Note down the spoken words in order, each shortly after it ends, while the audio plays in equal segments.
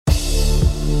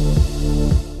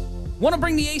Want to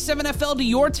bring the A7FL to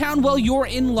your town? Well, you're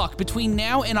in luck. Between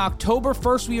now and October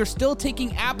 1st, we are still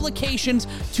taking applications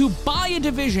to buy a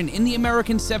division in the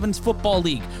American Sevens Football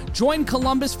League. Join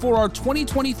Columbus for our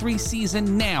 2023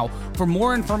 season now. For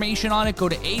more information on it, go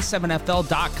to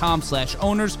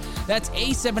a7fl.com/owners. That's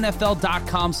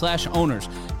a7fl.com/owners.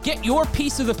 Get your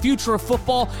piece of the future of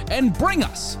football and bring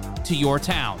us to your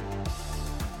town.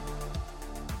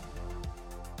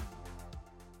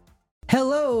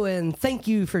 Hello, and thank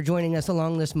you for joining us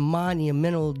along this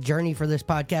monumental journey for this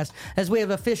podcast as we have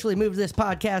officially moved this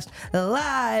podcast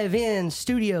live in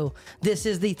studio. This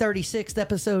is the 36th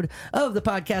episode of the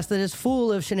podcast that is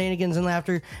full of shenanigans and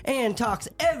laughter and talks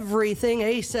everything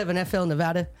A7FL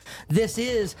Nevada. This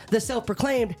is the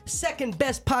self-proclaimed second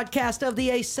best podcast of the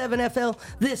A7FL.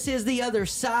 This is the other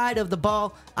side of the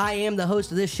ball. I am the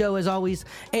host of this show, as always,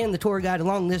 and the tour guide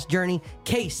along this journey,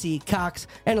 KC Cox.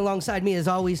 And alongside me, as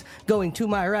always, going to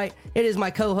my right, it is my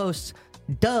co-hosts,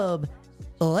 Dub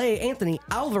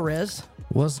Alvarez.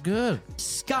 What's good?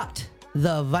 Scott,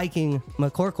 the Viking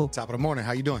McCorkle. Top of the morning.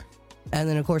 How you doing? And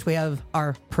then, of course, we have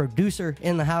our producer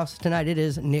in the house tonight. It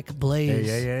is Nick Blaze.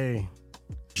 Hey.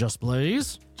 Just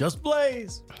Blaze. Just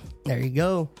Blaze. There you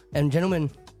go. And gentlemen,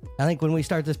 I think when we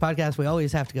start this podcast, we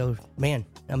always have to go, man,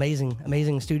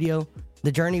 amazing studio.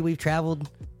 The journey we've traveled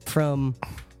from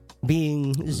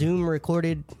being Zoom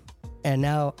recorded and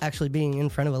now actually being in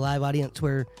front of a live audience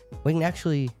where we can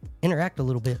actually interact a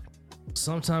little bit.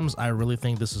 Sometimes I really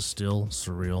think this is still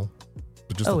surreal.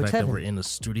 But just the fact that we're in the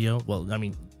studio. Well, I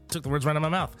mean, took the words right out of my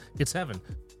mouth. It's heaven.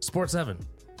 Sports heaven.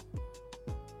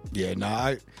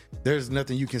 Yeah, there's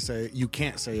nothing you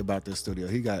can't say about this studio.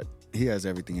 He has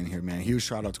everything in here, man. Huge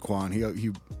shout out to Quan. He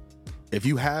if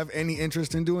you have any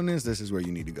interest in doing this is where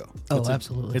you need to go.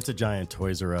 Absolutely. It's a giant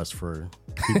Toys R Us for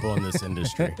people in this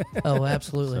industry. Oh,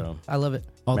 absolutely. So, I love it.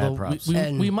 Although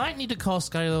we might need to call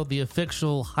Skylo the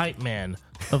official hype man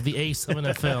of the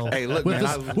A7FL. Hey, look,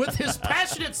 with his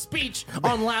passionate speech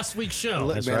on last week's show.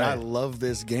 Look, That's man, right. I love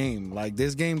this game. Like,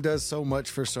 this game does so much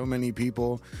for so many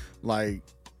people. Like,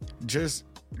 just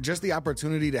the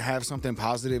opportunity to have something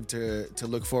positive to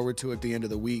look forward to at the end of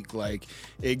the week. Like,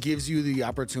 it gives you the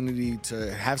opportunity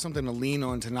to have something to lean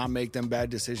on, to not make them bad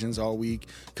decisions all week,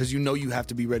 because you have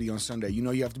to be ready on Sunday.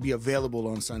 You have to be available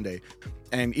on Sunday.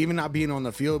 And even not being on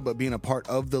the field, but being a part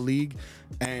of the league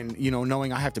and,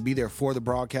 knowing I have to be there for the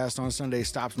broadcast on Sunday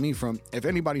stops me from, if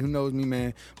anybody who knows me,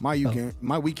 man, my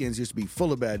weekends used to be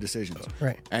full of bad decisions.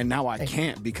 Right. And now I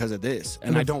can't because of this.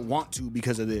 And I don't want to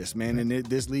because of this, man. And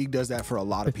this league does that for a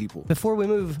lot of people. Before we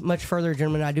move much further,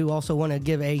 gentlemen, I do also want to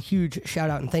give a huge shout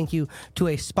out and thank you to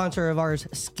a sponsor of ours,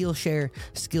 Skillshare.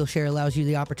 Skillshare allows you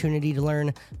the opportunity to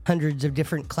learn hundreds of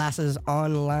different classes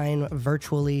online,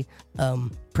 virtually,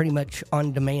 pretty much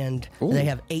on demand. Ooh. They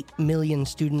have 8 million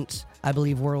students, I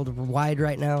believe, worldwide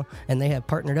right now, and they have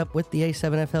partnered up with the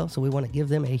A7FL, so we want to give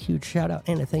them a huge shout out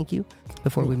and a thank you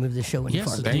before we move the show any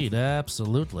farther. Yes, indeed,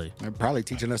 absolutely. They're probably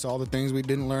teaching us all the things we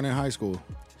didn't learn in high school.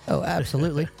 Oh,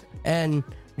 absolutely. And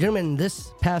gentlemen,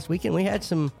 this past weekend we had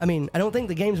I don't think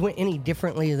the games went any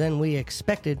differently than we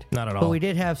expected. Not at all. But we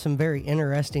did have some very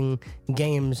interesting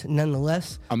games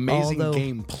nonetheless. Amazing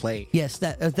gameplay. Yes,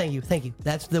 thank you.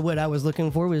 That's what I was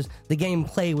looking for, was the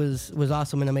gameplay was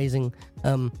awesome and amazing.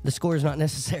 The score's not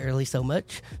necessarily so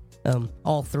much.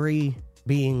 All three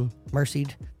being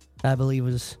mercied, I believe,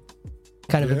 was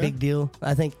kind of a big deal.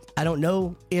 I don't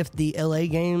know if the LA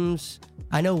games,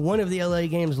 I know one of the LA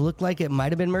games looked like it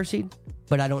might have been mercied,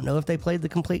 but I don't know if they played the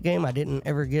complete game. I didn't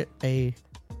ever get a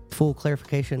full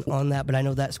clarification on that, but I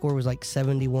know that score was like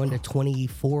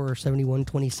 71-24 or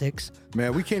 71-26.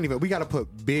 Man, we got to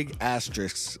put big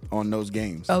asterisks on those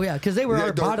games. Oh yeah, because they were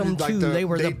our bottom two. They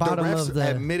were the bottom the refs of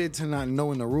the. Admitted to not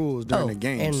knowing the rules during the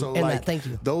game. Thank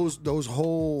you. Those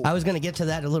whole. I was going to get to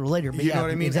that a little later, but you know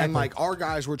what I mean. Exactly. And like, our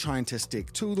guys were trying to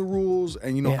stick to the rules,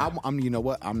 and I'm you know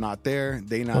what, I'm not there.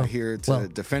 They not here to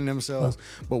defend themselves.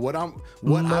 But what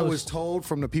I was told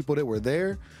from the people that were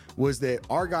there was that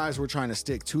our guys were trying to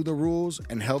stick to the rules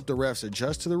and help the refs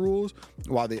adjust to the rules,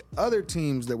 while the other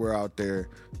teams that were out there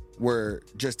were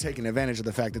just taking advantage of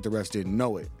the fact that the refs didn't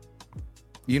know it.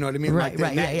 You know what I mean? Right,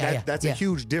 That's a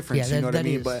huge difference. Yeah, you know what I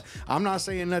mean? is. But I'm not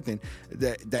saying nothing.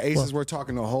 The Aces were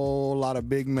talking a whole lot of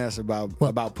big mess about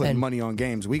putting money on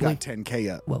games. We got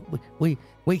 $10K up. Well,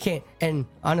 we can't, and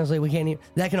honestly, we can't even.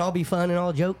 That can all be fun and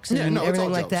all jokes and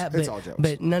everything like that.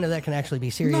 But none of that can actually be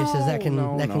serious. That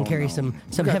can carry some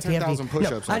hefty.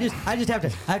 Push-ups I just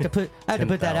have to put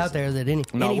that out there, that any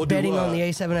betting on the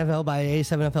A7FL by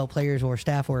A7FL players or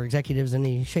staff or executives in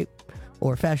any shape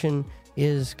or fashion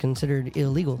is considered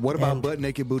illegal. What about butt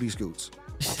naked booty scoots?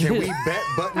 Can we bet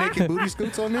butt naked booty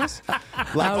scoots on this? Like,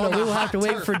 I don't know. We will have to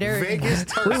wait for Derek. Vegas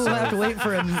turf. We will have to wait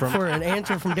for an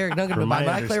answer from Derek Duncan. But by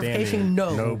my clarification,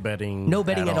 no betting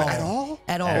at all. At all?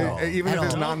 At all. Even at if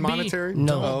it's all. non-monetary?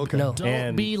 No. Oh, okay. No.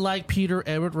 Don't be like Peter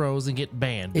Everett Rose and get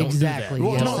banned. Don't Exactly. do that.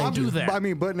 Well, Don't no, do that. I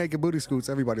mean, butt naked booty scoots.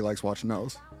 Everybody likes watching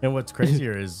those. And what's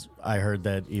crazier is I heard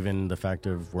that even the fact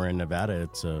of we're in Nevada,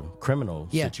 it's a criminal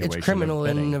situation. It's criminal of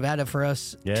in betting. Nevada for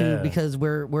us too Yeah. because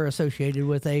we're associated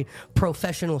with a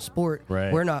professional sport.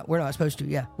 Right. We're not supposed to.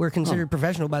 Yeah, we're considered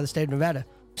professional by the state of Nevada.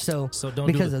 So don't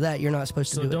because do of that, you're not supposed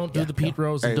to So do it. don't do Yeah, the Pete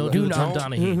Rose and Hey, don't look, do the do Tom not.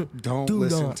 Donahue. Don't Do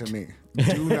listen not. to me.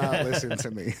 Do not listen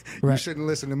to me. You Right. shouldn't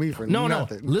listen to me for No,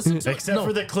 nothing. Listen to Except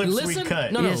for the clips we listen,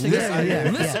 cut. No, no. Yes, listen, exactly, yeah,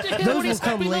 listen yeah. to him Those when he's will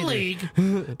come hyping the later.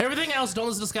 league. Everything else, don't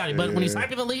listen to Scotty. But when he's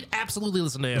hyping the league, absolutely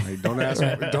listen to him. Hey, don't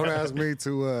ask me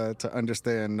to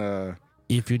understand.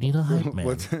 If you need a hype man,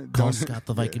 What- call don't- Scott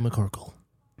the Viking McCorkle.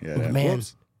 Yeah, that, Man.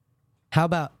 whoops. How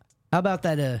about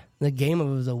that? The game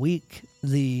of the week,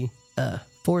 the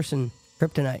Force and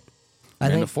Kryptonite. I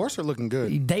And the think Force are looking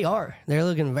good. they are. They're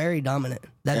looking very dominant.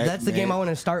 That's the game I want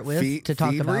to start with to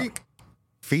talk about.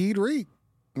 Feed Reek.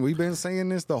 We've been saying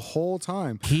this the whole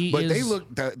time.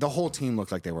 The whole team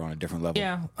looked like they were on a different level.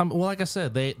 Yeah. Well, like I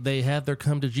said, they had their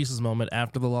come to Jesus moment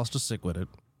after the loss to Sikwidit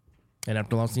and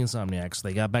after the loss to the Insomniacs.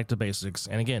 They got back to basics.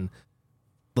 And again,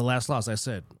 the last loss, I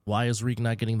said, why is Reek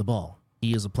not getting the ball?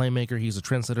 He is a playmaker. He's a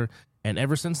trendsetter. And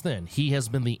ever since then, he has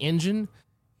been the engine.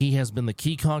 He has been the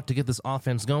key cog to get this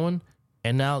offense going.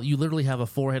 And now you literally have a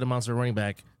four-headed monster running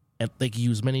back, and they can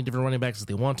use many different running backs as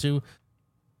they want to.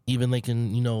 Even they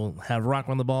can, have Rock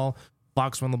run the ball,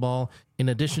 Fox run the ball, in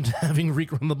addition to having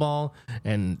Reek run the ball,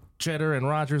 and Cheddar and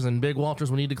Rogers and Big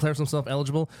Walters when he declares himself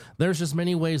eligible. There's just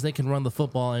many ways they can run the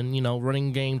football, and,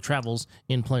 running game travels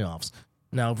in playoffs.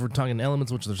 Now, if we're talking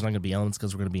elements, which there's not going to be elements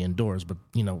because we're going to be indoors, but,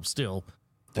 still.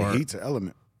 The heat's an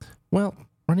element. Well,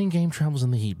 running game travels in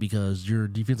the heat because your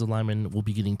defensive lineman will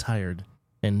be getting tired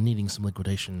and needing some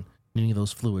liquidation, needing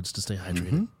those fluids to stay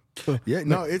hydrated. Mm-hmm. Yeah,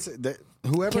 no, it's that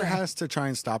whoever has to try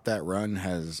and stop that run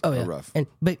has a rough.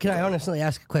 But can I honestly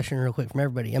ask a question real quick from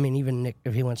everybody? I mean, even Nick,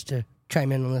 if he wants to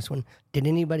chime in on this one, did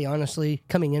anybody honestly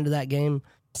coming into that game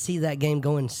see that game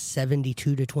going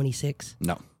 72-26?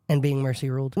 No. And being mercy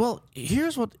ruled? Well,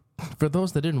 here's what, for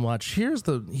those that didn't watch, here's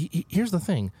the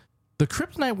thing. The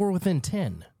Kryptonite were within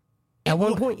 10. At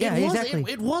one point, yeah, exactly.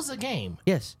 It was a game.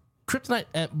 Yes.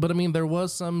 Kryptonite, but I mean, there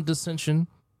was some dissension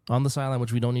on the sideline,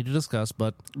 which we don't need to discuss,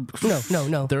 but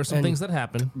No. there are some things that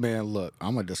happened. Man, look,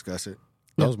 I'm going to discuss it.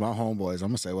 Those my homeboys. I'm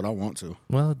going to say what I want to.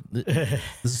 Well, this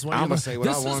is why I'm going to say what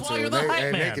I want to.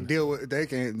 They can deal with they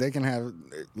can have,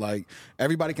 like,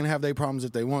 everybody can have their problems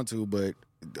if they want to, but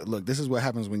look, this is what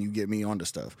happens when you get me onto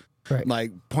stuff. Right.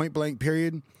 Like, point blank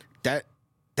period, that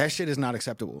shit is not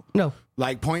acceptable. No.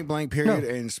 Like, point blank period,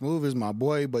 and Smooth is my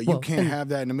boy, but you can't have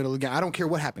that in the middle of the game. I don't care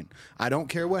what happened. I don't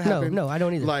care what happened. No, I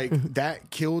don't either. Like,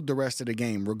 that killed the rest of the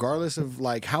game, regardless of,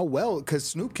 like, how well, because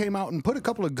Snoop came out and put a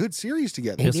couple of good series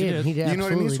together. He did. You know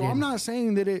what I mean? So did. I'm not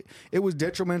saying that it was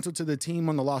detrimental to the team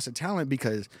on the loss of talent,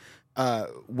 because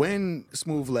when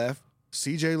Smooth left,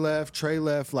 CJ left, Trey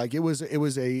left, like it was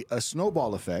a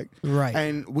snowball effect. Right.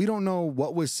 And we don't know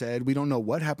what was said. We don't know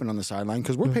what happened on the sideline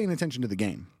because we're paying attention to the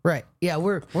game. Right. Yeah,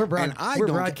 we're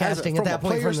broadcasting at that point. From a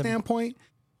player From the standpoint,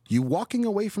 you walking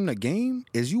away from the game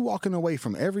is you walking away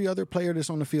from every other player that's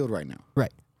on the field right now.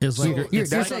 Right. It's like You're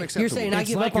that's saying unacceptable. I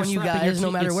give up on you guys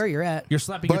no matter where you're at. You're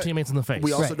slapping your But teammates in the face.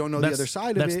 We also Right. don't know the other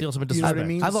side of that's it. the ultimate You know what I disrespect.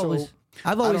 mean? I've I always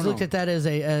don't looked know. at that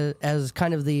as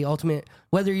kind of the ultimate.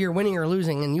 Whether you're winning or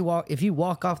losing, and if you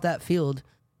walk off that field,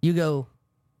 you go,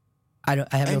 I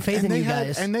have no faith in you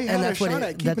guys. And they had a that's what shot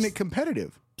at keeping it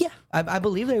competitive. Yeah, I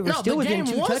believe they were still the within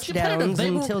game 2 was touchdowns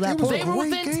competitive. until that it was point. They were great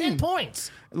within game. 10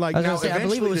 points. Like, I was now, gonna say, I believe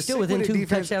it eventually was the still within Sikwidit 2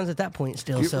 defense- touchdowns at that point.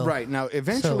 Still, You're so right now,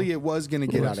 eventually it was going to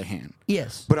get out of hand.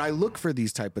 Yes, But I look for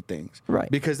these type of things, Right.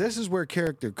 Because this is where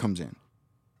character comes in.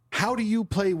 How do you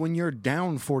play when you're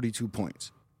down 42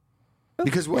 points?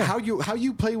 Because how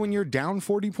you play when you're down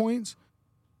 40 points,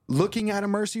 looking at a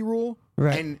mercy rule,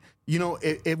 Right. and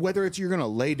whether it's you're going to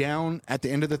lay down at the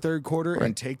end of the third quarter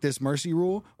and take this mercy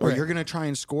rule, or Right. you're going to try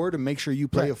and score to make sure you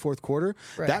play Right. a fourth quarter,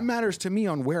 Right. that matters to me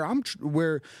on where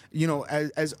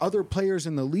as other players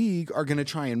in the league are going to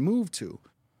try and move to.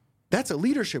 That's a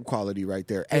leadership quality right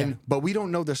there. But we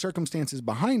don't know the circumstances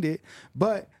behind it.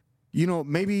 But,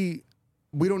 maybe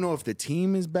we don't know if the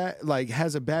team is bad, like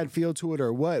has a bad feel to it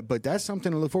or what, but that's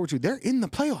something to look forward to. They're in the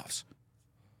playoffs.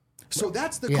 So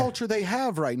that's the culture they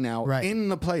have right now in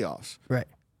the playoffs. right.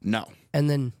 No. And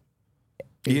then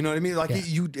You know what I mean? Like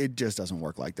it just doesn't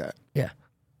work like that. yeah,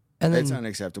 And then, it's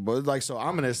unacceptable. Like, so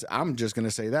I'm just gonna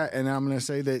say that, and I'm gonna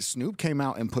say that Snoop came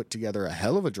out and put together a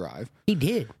hell of a drive. he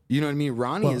did. You know what I mean?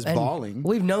 Ronnie is And balling.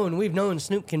 We've known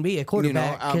Snoop can be a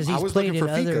quarterback because I he's was played looking in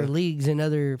for other Fika. leagues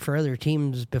and for other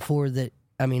teams before that.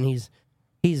 I mean,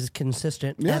 he's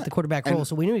consistent at the quarterback role,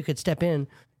 so we knew he could step in.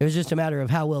 It was just a matter of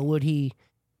how well would he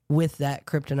with that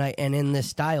kryptonite and in this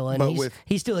style, and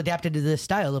he's still adapted to this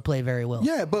style to play very well.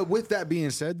 Yeah, but with that being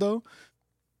said, though,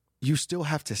 you still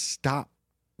have to stop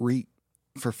Reek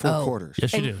for 4 quarters.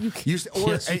 Yes, you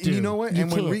And do. You know what? You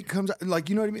And when can't. Reek comes out, like,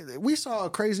 you know what I mean? We saw a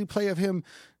crazy play of him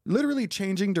literally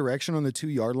changing direction on the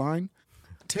 2-yard line,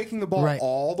 taking the ball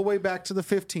all the way back to the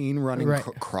 15, running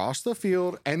across the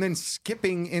field, and then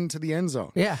skipping into the end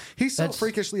zone. Yeah, He's so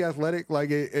freakishly athletic. Like,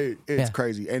 it's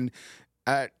crazy. And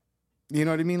you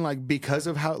know what I mean? Like, because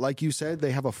of how, like you said,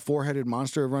 they have a 4-headed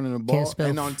monster running the ball.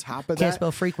 And on top of that, can't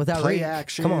spell freak without play Reek.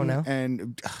 action. Come on now.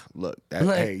 And look,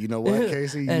 hey, you know what,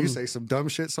 Casey? You say some dumb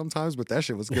shit sometimes, but that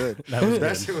shit was good.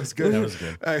 That shit was good. That was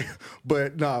good. Hey,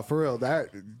 but nah, for real, that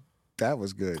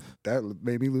was good. That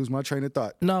made me lose my train of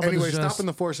thought. No, but anyway, it's just- stopping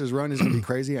the Forces run is going to be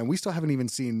crazy, and we still haven't even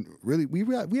seen we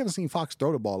haven't seen Fox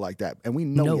throw the ball like that, and we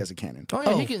know he has a cannon. Oh,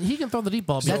 yeah, he can throw the deep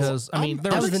ball because, I mean,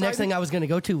 That was the next thing I was going to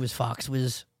go to was Fox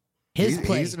was his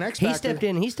play. He's an X he factor.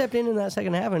 stepped in that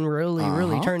second half and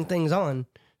really turned things on.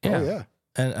 Yeah. Oh yeah.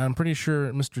 And I'm pretty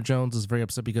sure Mr. Jones is very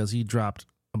upset because he dropped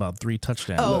about 3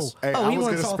 touchdowns. Hey, I he was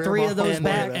wants gonna all spare 3 my of those phone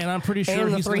back. And I'm pretty sure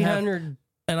and the he's going to have 300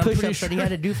 and I'm pretty push-ups that he had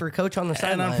to do for coach on the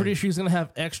sideline. And I'm pretty sure he's going to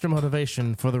have extra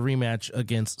motivation for the rematch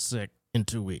against Sick in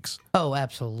 2 weeks. Oh,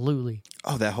 absolutely.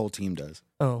 Oh, that whole team does.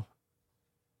 Oh,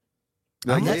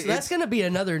 Like, that's going to be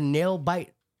another nail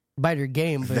biter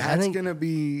game. But I think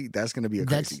that's gonna be a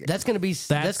crazy game. that's going to be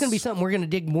something we're going to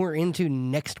dig more into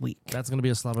next week. That's going to be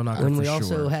a slobber knocker When for we sure.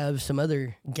 also have some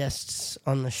other guests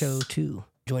on the show too,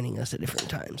 joining us at different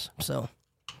times. So.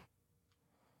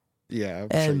 Yeah,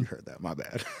 I'm sure you heard that. My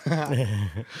bad.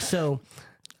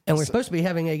 And we're supposed to be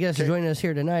having a guest join us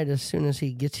here tonight. As soon as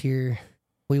he gets here,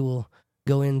 we will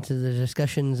go into the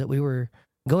discussions that we were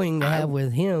going to have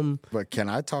with him. But can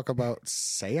I talk about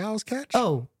Seau's catch?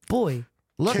 Oh, boy.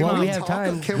 Look, While we Mom, have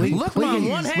time, Can we look, can Mom,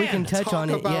 one we can hand. touch talk on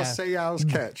it. about Yeah. Seau's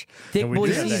catch. Thick And we boy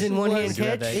did that. season one hand We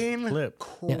did catch. that. Clip.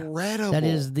 Incredible. That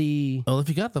is the. Oh, if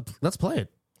you got let's play it.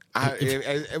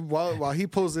 While he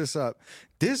pulls this up,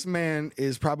 this man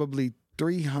is probably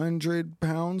 300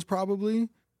 pounds, probably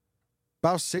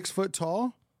about 6 foot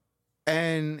tall,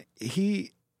 and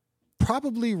he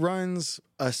probably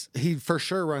he for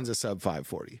sure runs a sub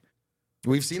 540.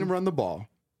 We've seen him run the ball.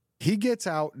 He gets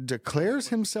out, declares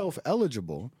himself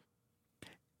eligible,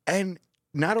 and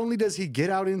not only does he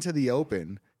get out into the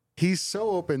open, he's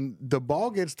so open, the ball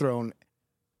gets thrown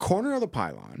corner of the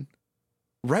pylon,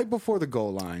 right before the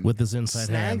goal line. With his inside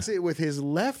snags hand. it with his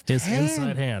left His hand.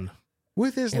 inside hand.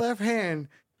 With his left hand.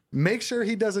 Make sure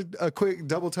he does a quick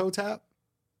double toe tap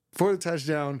for the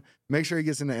touchdown. Make sure he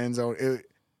gets in the end zone.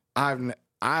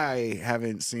 I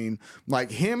haven't seen, like,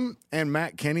 him and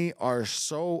Matt Kenny are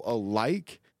so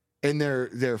alike in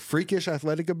their freakish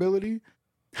athletic ability,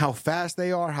 how fast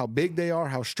they are, how big they are,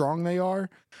 how strong they are.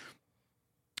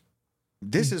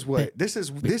 This is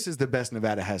the best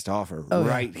Nevada has to offer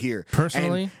right here.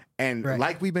 Personally, and Right.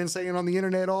 like we've been saying on the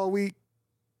internet all week,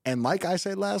 and like I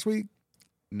said last week,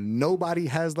 nobody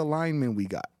has the linemen we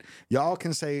got. Y'all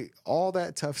can say all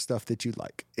that tough stuff that you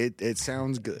like. It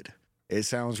sounds good. It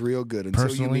sounds real good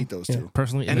until you meet those two.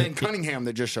 Personally, And then Cunningham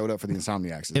that just showed up for the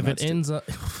Insomniacs. if it ends up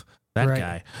that Right.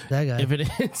 guy, That guy. if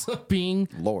it ends up being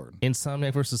Lord.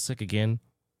 Insomniac versus Sick again,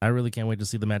 I really can't wait to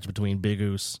see the match between Big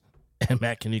Goose and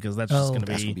Matt Kenny because that's just going to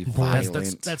That's be gonna be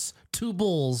violent. that's 2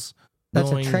 bulls. That's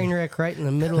going, a train wreck right in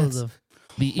the middle of the.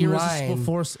 the irresistible line.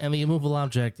 force and the immovable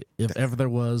object, if ever there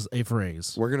was a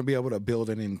phrase. We're gonna be able to build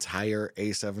an entire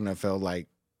A7FL like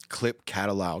clip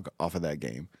catalog off of that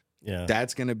game. Yeah.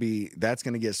 That's gonna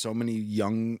get so many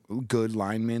young, good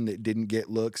linemen that didn't get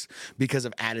looks because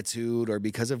of attitude or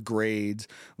because of grades.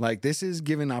 Like, this is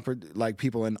giving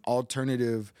people an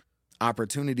alternative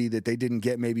opportunity that they didn't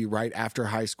get maybe right after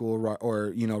high school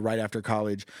or right after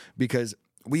college, because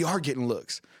we are getting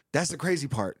looks. That's the crazy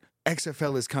part.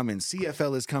 XFL is coming,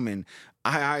 CFL is coming,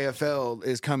 IIFL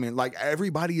is coming. Like,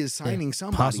 everybody is signing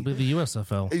somebody. Possibly the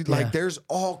USFL. Like, there's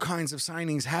all kinds of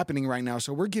signings happening right now.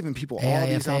 So we're giving people all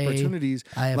these AIFA, opportunities.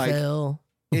 IFL.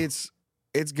 Like,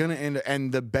 it's gonna end,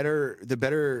 and the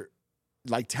better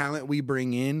like talent we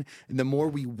bring in, the more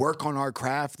we work on our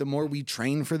craft, the more we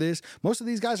train for this. Most of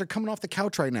these guys are coming off the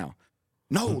couch right now.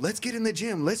 No, let's get in the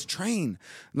gym. Let's train.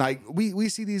 Like, we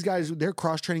see these guys, they're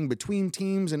cross-training between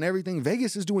teams and everything.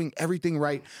 Vegas is doing everything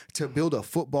right to build a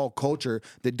football culture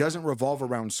that doesn't revolve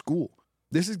around school.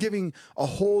 This is giving a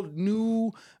whole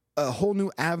new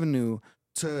avenue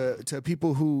to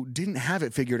people who didn't have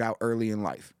it figured out early in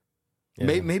life.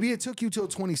 Yeah. Maybe it took you till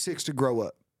 26 to grow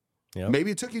up. Yep.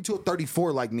 Maybe it took you till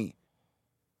 34 like me.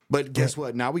 But guess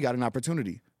what? Now we got an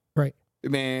opportunity. Right.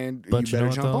 Man, but you better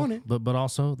jump on it. But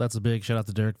also, that's a big shout out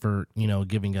to Derek for,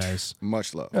 giving guys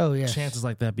much love. Oh, yeah. Chances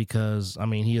like that, because,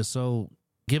 he is so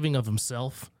giving of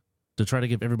himself to try to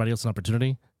give everybody else an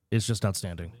opportunity. It's just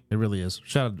outstanding. It really is.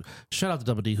 Shout out to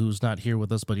Double D, who's not here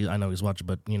with us, but I know he's watching.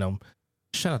 But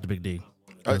shout out to Big D.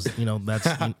 That's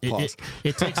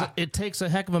it takes a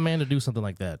heck of a man to do something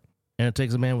like that, and it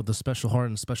takes a man with a special heart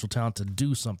and special talent to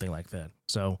do something like that.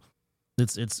 So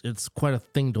it's quite a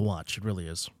thing to watch. It really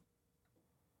is.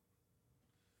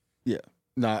 Yeah.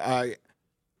 No,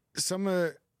 some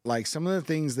of the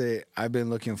things that I've been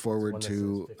looking forward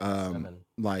to,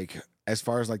 like as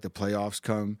far as like the playoffs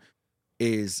come,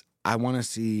 is I want to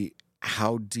see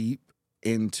how deep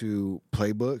into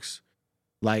playbooks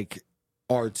like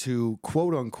our two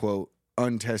quote unquote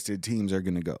untested teams are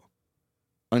going to go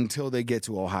until they get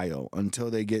to Ohio,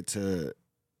 until they get to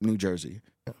New Jersey.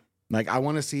 Like I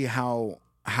want to see how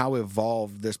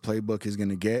evolved this playbook is going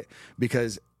to get,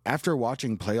 because after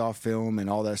watching playoff film and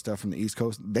all that stuff from the East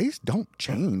Coast, they don't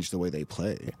change the way they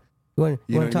play. You want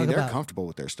to talk They're about comfortable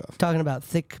with their stuff. Talking about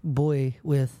thick boy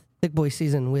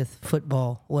season with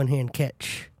football, one hand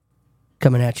catch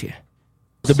coming at you.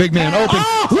 The big man open.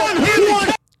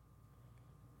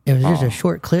 It was just a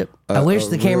short clip. I wish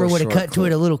the camera would have cut to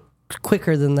it a little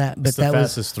quicker than that, but that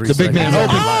was the big man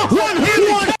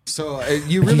open. So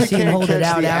you really see him can't hold catch it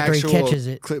out the after he actual catches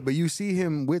it. clip, but you see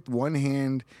him with one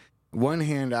hand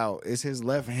out is his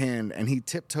left hand, and he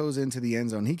tiptoes into the end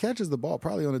zone. He catches the ball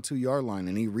probably on the 2-yard line,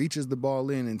 and he reaches the ball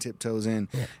in and tiptoes in.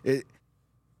 Yeah.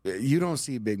 You don't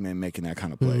see big men making that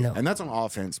kind of play, and that's on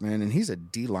offense, man. And he's a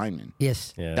D lineman.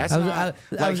 Yes, yeah. That's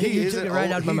he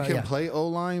can play O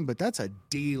line, but that's a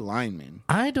D lineman.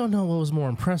 I don't know what was more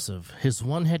impressive: his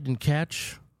one-handed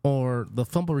catch or the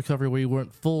fumble recovery where he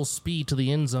went full speed to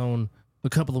the end zone a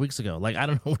couple of weeks ago. Like I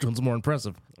don't know which one's more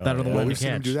impressive. That or the one we've catch.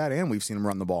 seen him do that, and we've seen him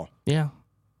run the ball. Yeah,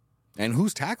 and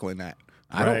who's tackling that?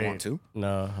 I don't want to.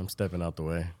 No, I'm stepping out the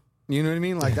way. You know what I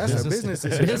mean? Like that's a business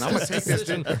decision. I'm gonna take this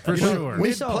for sure.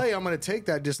 Mid-play, I'm gonna take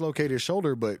that dislocated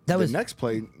shoulder, but the next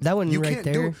play, that one you right can't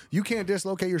there. You can't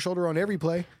dislocate your shoulder on every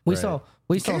play. We saw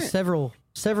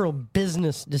several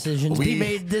business decisions be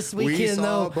made this weekend,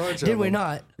 though. Did we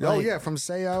not? Oh yeah, from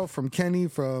Sayal, from Kenny,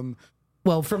 from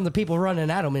the people running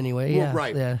at them anyway. Yeah,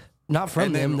 right. Yeah. Not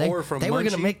from them. They were going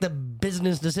to make the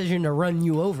business decision to run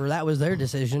you over. That was their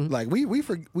decision. Like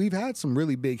we've had some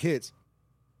really big hits.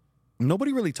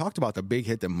 Nobody really talked about the big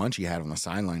hit that Munchie had on the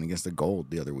sideline against the Gold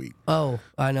the other week. Oh,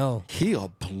 I know. He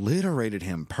obliterated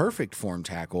him. Perfect form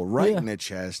tackle right in the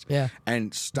chest. Yeah.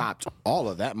 And stopped all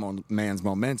of that man's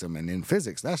momentum. And in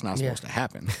physics, that's not supposed to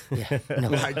happen. Yeah. No.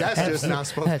 Like that's just not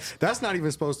supposed. That's not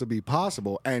even supposed to be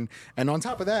possible. And on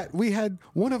top of that, we had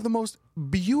one of the most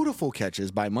beautiful catches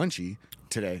by Munchie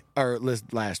today or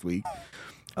last week.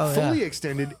 Oh, fully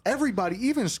extended. Everybody,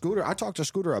 even Scooter. I talked to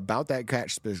Scooter about that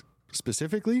catch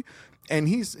specifically, and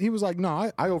he was like,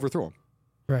 "No, I overthrew him."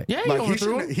 Right? Yeah, like he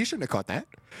shouldn't have caught that.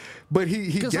 But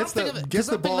he gets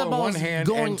the ball in one hand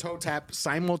and toe tap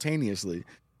simultaneously.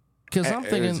 Because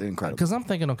I'm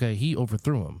thinking, okay, he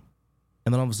overthrew him,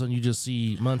 and then all of a sudden you just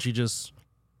see Munchie just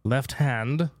left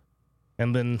hand,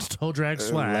 and then toe drag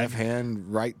swag, left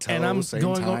hand, right toe, and I'm same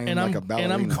going time, and like I'm a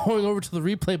ballerina. and I'm going over to the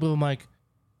replay booth. I'm like,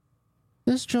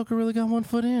 this Joker really got 1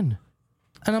 foot in,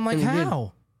 and I'm like,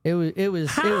 how? It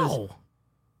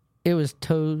was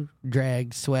toe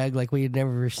drag swag like we had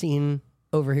never seen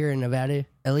over here in Nevada.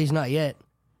 At least not yet.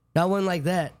 Not one like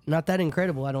that. Not that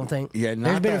incredible, I don't think. Yeah,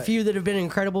 there's been a few that have been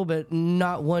incredible, but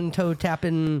not one toe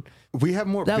tapping. We have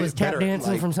more. That was tap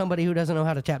dancing from somebody who doesn't know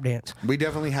how to tap dance. We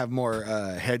definitely have more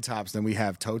head tops than we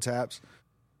have toe taps,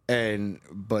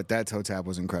 but that toe tap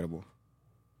was incredible.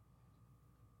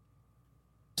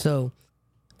 So,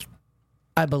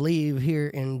 I believe here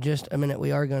in just a minute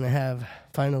we are going to have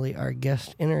finally our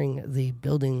guest entering the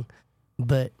building,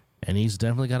 and he's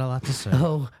definitely got a lot to say.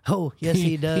 Oh, yes,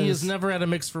 he does. He is never at a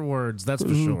mix for words, that's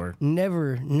for sure.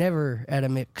 Never at a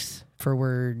mix for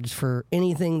words. For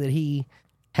anything that he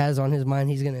has on his mind,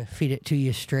 he's going to feed it to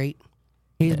you straight.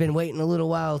 He's been waiting a little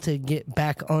while to get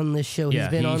back on this show. He's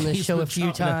been on this show a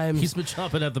few times. He's been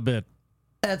chomping at the bit.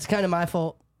 That's kind of my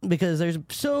fault, because there's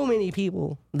so many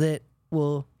people that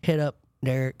will hit up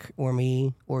Derek or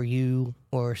me or you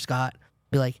or Scott,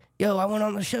 be like, yo, I went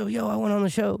on the show.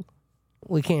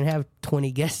 We can't have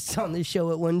 20 guests on this show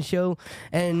at one show.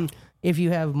 And if you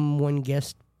have one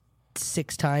guest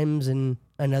 6 times in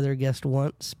another guest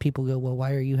once, people go, well,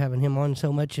 why are you having him on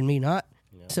so much and me not?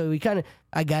 Yeah. So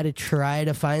I got to try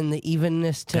to find the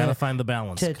evenness to... Gotta find the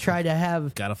balance. To try to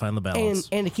have... Gotta find the balance.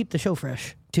 And to keep the show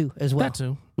fresh, too, as well. That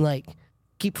too. Like,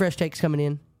 keep fresh takes coming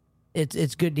in.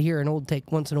 It's good to hear an old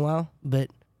take once in a while, but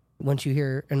once you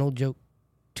hear an old joke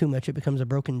too much, it becomes a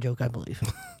broken joke, I believe.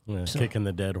 Yeah, So- kicking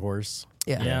the dead horse.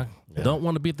 Yeah. Don't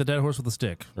want to beat the dead horse with a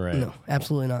stick. Right. No,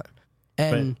 absolutely not.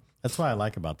 But And that's what I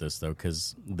like about this, though,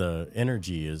 because the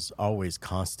energy is always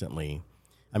constantly.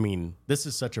 I mean, this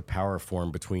is such a power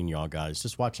form between y'all guys.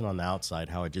 Just watching on the outside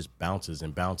how it just bounces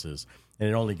and bounces, and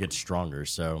it only gets stronger.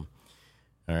 So,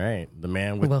 all right, the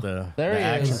man with the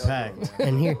action packed.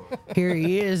 and here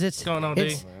he is. It's going on,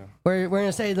 D? We're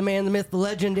gonna say the man, the myth, the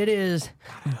legend. It is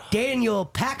Daniel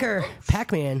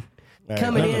PacMan.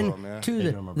 Coming in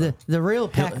to the real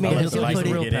PacMan, as he'll put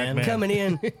it, coming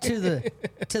in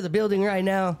to the building right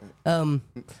now. I'm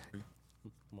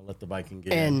gonna let the Viking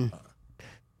get And in.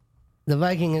 the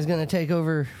Viking is going to take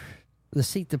over the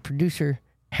seat the producer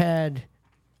had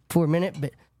for a minute.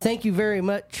 But thank you very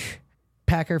much,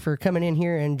 Packer, for coming in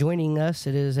here and joining us.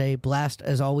 It is a blast,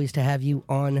 as always, to have you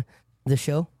on the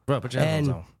show. Bro, put your headphones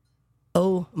on.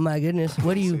 Oh, my goodness.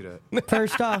 What do you...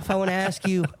 First off, I want to ask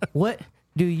you, what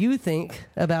do you think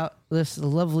about this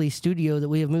lovely studio that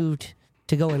we have moved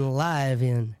to going live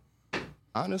in?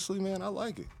 Honestly, man, I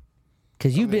like it.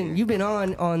 Because you've been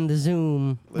on the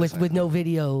Zoom with no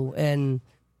video, and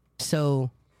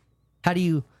so how do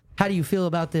you feel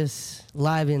about this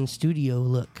live in studio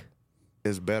look?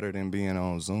 It's better than being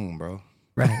on Zoom, bro.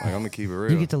 Right. Like, I'm gonna keep it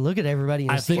real. You get to look at everybody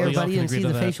and see everybody and see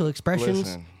the facial expressions.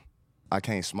 Listen, I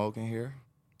can't smoke in here.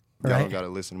 Right. Y'all gotta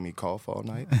listen to me cough all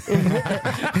night.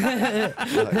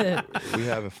 We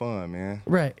having fun, man.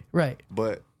 Right.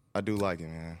 But I do like it,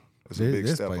 man. It's a big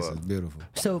step place up. is beautiful.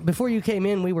 So before you came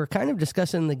in, we were kind of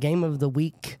discussing the game of the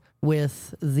week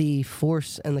with the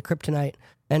Force and the Kryptonite,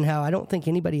 and how I don't think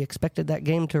anybody expected that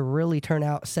game to really turn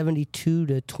out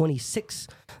 72-26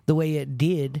 the way it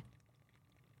did.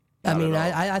 I mean,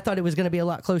 I thought it was going to be a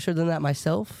lot closer than that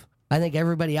myself. I think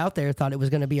everybody out there thought it was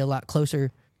going to be a lot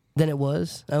closer than it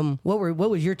was. What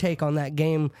was your take on that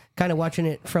game? Kind of watching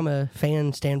it from a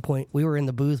fan standpoint. We were in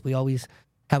the booth. We always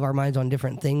have our minds on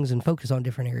different things and focus on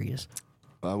different areas.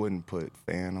 I wouldn't put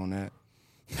fan on that.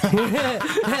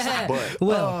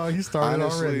 But You started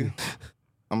honestly, already.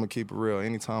 I'm gonna keep it real.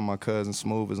 Anytime my cousin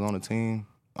Smooth is on the team,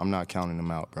 I'm not counting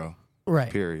him out, bro.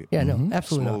 right, Period. Yeah, no,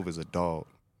 absolutely Smooth is a dog.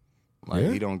 Like,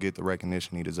 he don't get the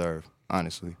recognition he deserves,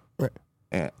 honestly. Right.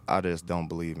 And I just don't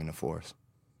believe in the Force.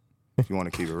 If you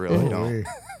want to keep it real, I don't.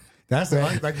 That's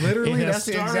like literally that's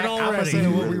the exact opposite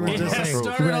of what we were just saying.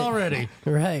 Started already.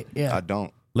 not. Right, yeah. I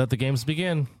don't. Let the games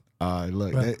begin.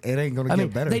 Look, it ain't gonna I get mean,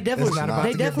 better. they definitely- It's not about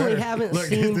they to get definitely better. haven't Look,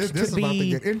 seemed this to is about to be-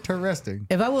 get interesting.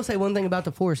 If I will say one thing about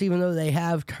the Force, even though they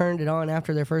have turned it on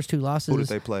after their first two losses, Who did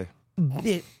they play?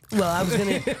 I was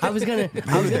gonna get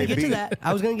to that.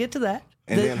 I was gonna get to that.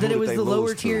 And then who That it did was they the lower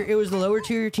lose to? tier. It was the lower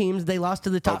tier teams. They lost to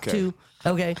the top Okay. two.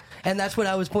 Okay, and that's what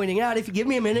I was pointing out. If you give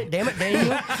me a minute, damn it,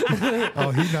 Daniel. Oh,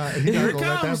 he's not gonna let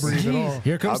that breathe at all.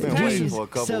 Here comes I've the been waiting games. for a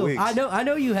couple So weeks. I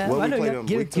know you have. What, I we know played you them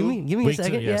give, week give me two? a Week two,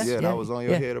 second. yes. Yeah, that was on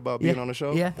your head about being on the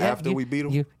show after we beat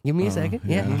 'em? Give me a second.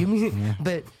 Give me.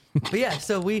 But yeah,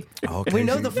 so we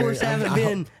know the Force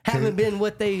haven't been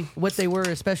what they were,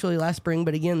 especially last spring.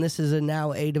 But again, this is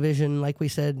now a division, like we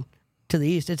said, to the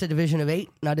east. It's a division of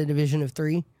 8, not a division of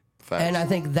 3. Facts. And I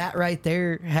think that right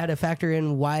there had a factor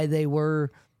in why they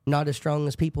were not as strong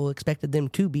as people expected them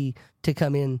to be to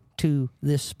come in to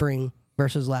this spring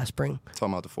versus last spring.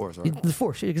 Talking about the Force, right? The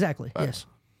Force, exactly. Yes.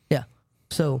 Yeah.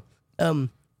 So,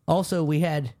 also we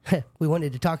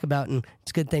wanted to talk about, and it's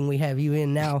a good thing we have you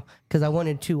in now, because I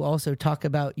wanted to also talk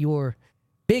about your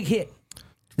big hit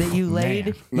that you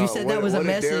laid. No, You said that was a what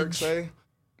did Derek message. say?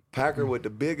 Packer with the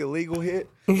big illegal hit.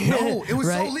 No, it was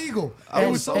Right. so legal. I It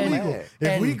was was so so legal. mad.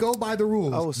 If we And- go by the I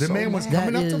rules, was the so man was mad.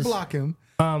 coming That up to is- block him,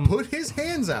 put his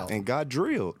hands out, And got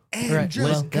drilled. and Right. just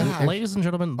Well, got Ladies and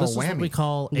gentlemen, this is what we whammy.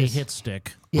 call a Yes. hit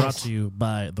stick. Yes. Brought to you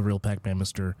by the real Pac-Man,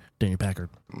 Mr. Daniel Packard.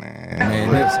 Man,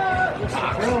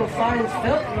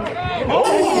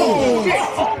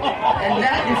 And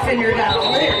that defender got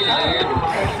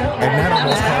and that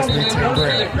almost cost me 10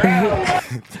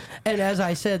 grand. And as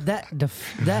I said, that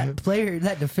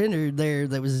defender there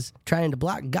that was trying to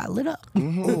block got lit up.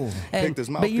 And- Picked his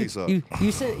but mouthpiece up.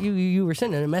 You were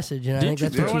sending a message, and I think you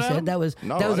that's what throw you it said. out? That was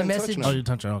No, that was I a didn't touch message. nothing. Oh, you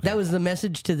touch it. Okay. That was the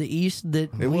message to the East that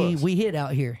It was. we hit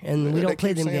out here, and we they don't play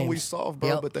keep them saying games. we soft, bro,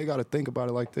 Yep. but they got to think about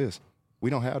it like this. We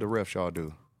don't have the refs y'all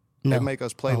do. No. They make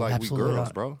us play Oh, like we absolutely girls,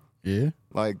 not. bro. Yeah.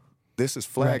 Like, This is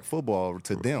flag football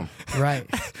to them. Right.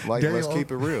 Like, Daniel let's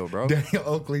keep it real, bro. Daniel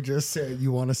Oakley just said,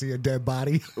 "You want to see a dead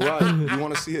body?" Right. You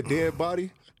want to see a dead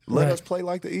body? Let us play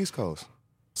like the East Coast.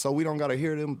 So we don't got to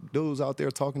hear them dudes out there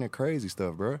talking that crazy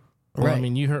stuff, bro. Well, Right. I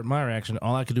mean, you heard my reaction.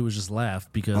 All I could do was just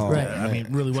laugh because, I mean,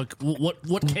 really,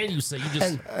 what can you say? You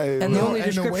just And the only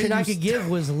description I could give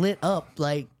was lit up,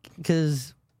 like,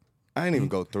 because I ain't even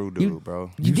go through, dude,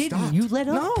 bro. you didn't. stopped. You let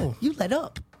up. No. You let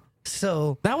up.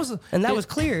 So that was was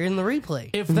clear in the replay.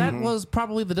 If that was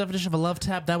probably the definition of a love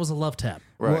tap, that was a love tap.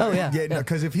 Right. Oh yeah. Yeah,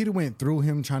 because if he'd have went through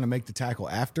him trying to make the tackle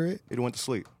after it, He went to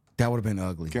sleep. that would have been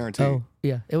ugly. Guaranteed. Oh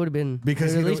yeah. It would have been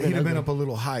Because it he'd would've at least have been ugly. up a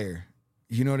little higher.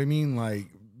 You know what I mean? Like,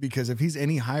 because if he's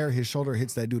any higher, his shoulder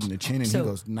hits that dude in the chin and he So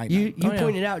goes night you night. you Oh, yeah.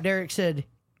 pointed out. Derek said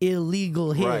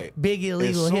illegal hit, Right. big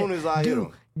illegal As hit. soon as I hit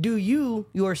him. Do you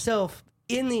yourself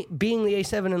in the being the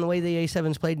A7 and the way the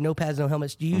A7's played, no pads, no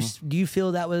helmets? Do you do you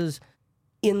feel that was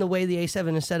in the way the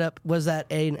A7 is set up? Was that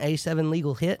an A7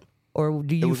 legal hit, or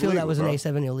do you was feel that legal, was an bro.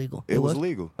 A7 illegal? It was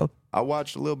legal. Oh. I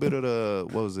watched a little bit of the,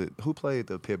 what was it? Who played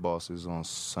the Pit Bosses on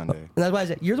Sunday? And that's why I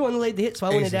said you're the one that laid the hit. So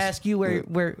I wanted to Aces. ask you where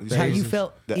The how you Aces.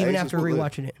 felt The even Aces after was lit.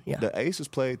 rewatching it. Yeah, The Aces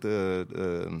played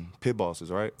the Pit Bosses,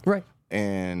 right? right.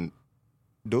 And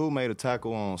dude made a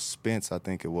tackle on Spence, I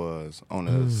think it was, on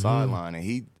the sideline, and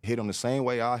he hit him the same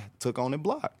way I took on the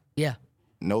block. Yeah,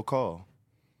 No call.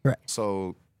 right.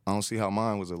 So I don't see how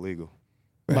mine was illegal.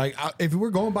 Like, if we're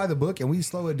going by the book and we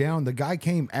slow it down, the guy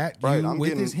came at Right, you I'm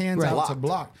with getting his hands out to blocked.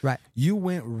 block. Right. You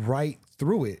went right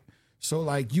through it. So,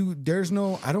 like, there's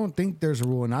no, I don't think there's a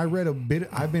rule. And I read a bit,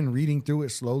 I've been reading through it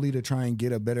slowly to try and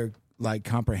get a better, like,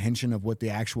 comprehension of what the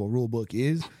actual rule book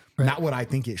is. Not what I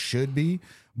think it should be,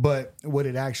 but what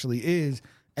it actually is.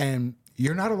 And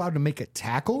you're not allowed to make a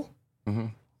tackle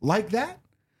like that.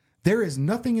 There is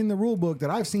nothing in the rule book that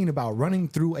I've seen about running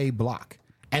through a block.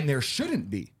 And there shouldn't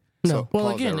be. So, Well,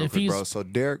 pause again, that real if quick, he's- bro. So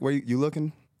Derek, where you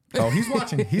looking? Oh, he's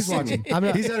watching. He's watching. I'm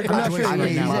not, He's at a I'm not graduation sure.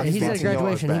 right now. He's at a 15 yards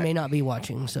graduation. He back. may not be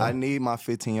watching. So I need my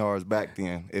 15 yards back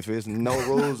then. If there's no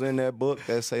rules in that book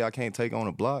that say I can't take on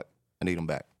a block, I need them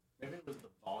back.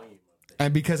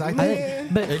 And because I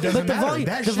think But it doesn't the matter. volume,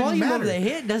 That the shouldn't volume matter. of the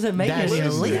hit doesn't make That it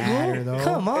shouldn't illegal. matter, though.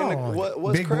 Come on. And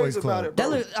what's Big crazy boys about club. it, That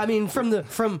bro? look, I mean, from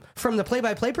the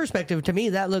play-by-play perspective, to me,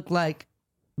 that looked like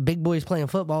big boys playing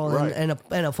football Right. and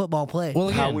a football play. Well,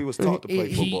 again, How we was taught to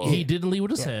play football. he didn't lead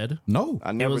with his head. No.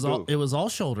 I It never was do. it was all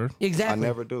shoulder. I exactly.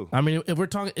 never do. I mean, if we're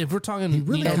talking, He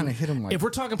really you know, kind of hit him like. if we're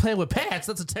talking playing with pads,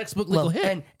 that's a textbook legal Well,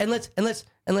 hit. and let's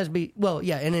be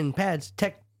and in pads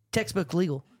textbook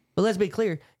legal. But let's be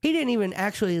clear, he didn't even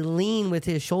actually lean with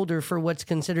his shoulder for what's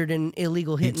considered an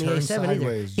illegal hit in the turned A7 either.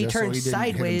 sideways He just so turned he didn't hit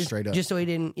him sideways straight up. just so he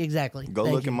didn't exactly. Go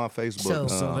Thank look you. at my Facebook.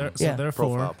 So- Therefore,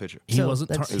 profile picture. he So wasn't.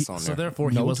 that's- It's on So there.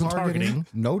 therefore, he no wasn't targeting.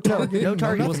 No targeting. No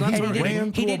target. nothing. was not He targeting.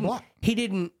 ran through a block. He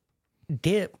didn't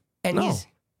dip, and No.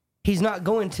 he's not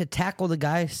going to tackle the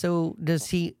guy. So does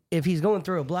he? If he's going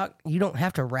through a block, you don't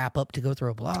have to wrap up to go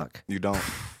through a block. You don't.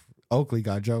 Oakley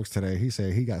got jokes today. He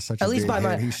said he got such a At least big by head,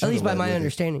 my he at should've least by led my with it.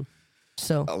 understanding.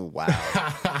 So Oh wow.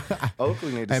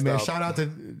 Oakley need to Hey man, stop.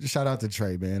 shout out to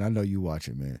Trey, man. I know you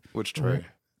watching, man. Which Trey?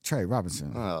 Trey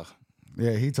Robinson. Ugh,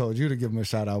 Yeah, he told you to give him a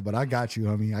shout out, but I got you,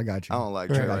 homie. I got you. I don't like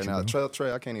Trey right now.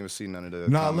 Trey, I can't even see none of the.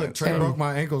 Nah, look, comments. Trey broke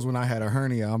my ankles when I had a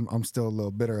hernia. I'm still a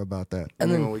little bitter about that.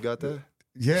 And then when we got there,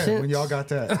 Yeah, Since- when y'all got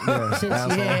that. Yeah, since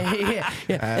asshole. yeah.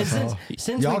 And Asshole.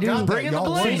 since Y'all we do got that. bring Y'all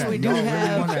won that. we do Y'all really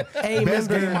won have that. a Best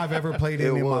member. game I've ever played It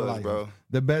in my was, life, bro.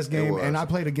 The best game, was. and I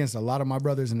played against a lot of my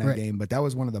brothers in that Right. game. But that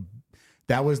was one of the.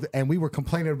 And we were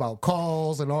complaining about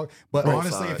calls and all. But Both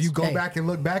honestly, if sides. you go Hey. back and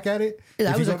look back at it,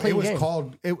 That if was you a go- clean it was game.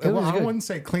 called. was I good. wouldn't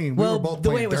say clean. Well, we were both the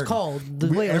way playing it was dirty. called- the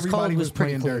way it was called everybody was pretty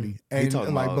playing clean. dirty, he and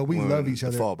talking like, about but we when love each the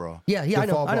other. fall, bro. Yeah, The I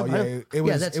know. fall I know. ball, I know. yeah, it Yeah,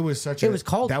 was. that's- It was such. It was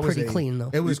called that was pretty clean though.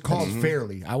 It was called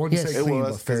fairly. I wouldn't Yes. say It clean, was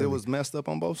but because fairly it was messed up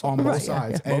on both on sides. both Right, yeah,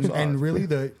 sides. yeah. And Both and sides. really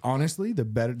the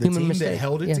Human team that mistake,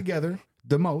 held it yeah. together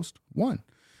the most won.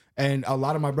 And a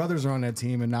lot of my brothers are on that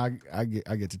team, and now I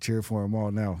get to cheer for them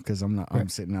all now because I'm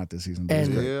sitting out this season. But it's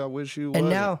And- great. Yeah, I wish you. And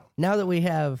wasn't. now that we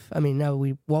have,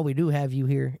 while we do have you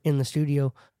here in the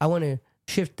studio, I want to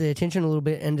shift the attention a little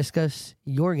bit and discuss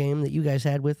your game that you guys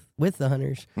had with the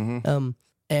Hunters,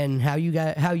 and how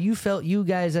you felt you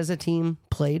guys as a team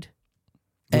played.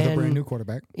 with a And- brand new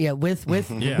quarterback. Yeah, with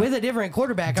Yeah. with a different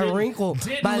quarterback, a wrinkle.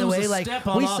 didn't By the lose way, a like step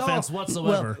on we offense saw,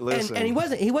 whatsoever. Well, Listen. and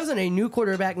he wasn't a new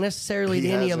quarterback necessarily He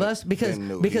to any of hasn't us because been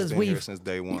new. because He's been we here since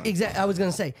day one. Exactly, I was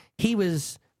going to say he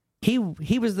was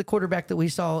the quarterback that we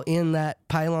saw in that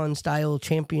pylon style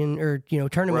champion or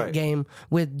tournament Right. game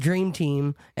with Dream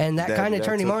Team, and that kind of that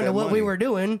turned him took on to that what we money. were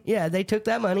doing. Yeah, they took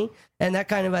that money, and that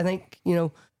kind of I think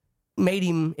made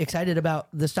him excited about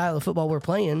the style of football we're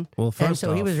playing. Well, and first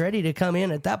so he off- was ready to come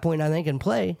in at that point, I think, and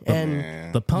play.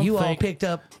 And The pump you all fake, picked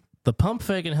up. the pump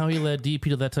fake, and how he led DP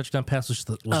to that touchdown pass was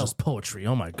just poetry.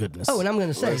 Oh my goodness! Oh, and I'm going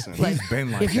to say, Listen, like, he's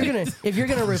been like if you're that.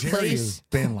 gonna Jerry replace, has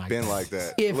been like Been that. like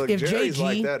that. If- Look, if Jerry's JG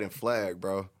like that in flag,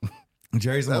 bro.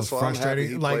 Jerry's the That's most why I'm happy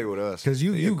frustrating. he Like, played with us. because He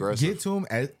you aggressive. get to him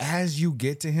as you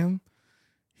get to him,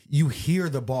 you hear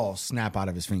the ball snap out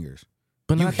of his fingers.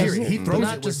 but You not hear just, it. He but throws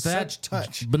not it with just that, such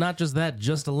touch. But not just that.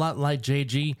 Just a lot like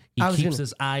JG, he I was keeps gonna-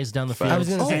 his eyes down the field. I was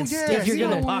gonna say, and yeah, stays if you're in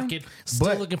the gonna- pocket, still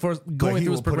But- looking for But going he through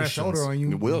will his put a progressions. shoulder on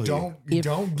you. Will he?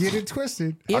 Don't get it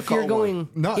twisted. if call you're going,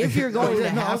 No, if you're going yeah,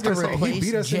 to no, I have was to gonna say, he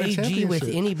beat replace us in the JG with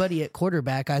championship. anybody at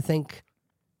quarterback, I think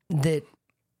that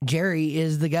Jerry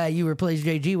is the guy you replace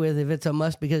JG with if it's a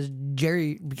must because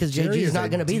Jerry JG is is not a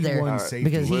going to be there D1 safety.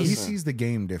 because he he's sees the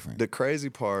game different. The crazy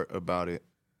part about it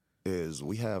is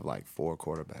we have like 4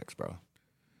 quarterbacks, bro.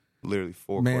 Literally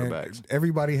 4 Man, quarterbacks.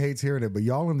 everybody hates hearing it, but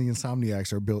y'all and the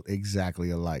Insomniacs are built exactly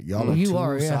alike. Y'all are You two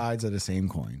are, yeah. sides of the same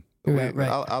coin. right.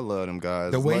 I love them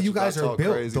guys. The As way much you as I guys are talk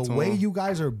built, crazy the to way 'em, you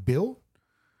guys are built,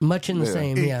 much in the Yeah.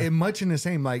 same, yeah, it much in the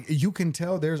same. Like you can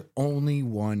tell, there's only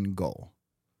one goal.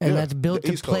 and Yeah, that's built the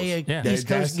to East play Coast. a Yeah. East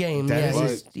Coast game. That Yeah,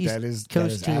 is, East that is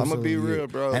Coast team. I'ma be absolutely real,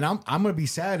 it. bro. And I'm gonna be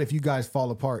sad if you guys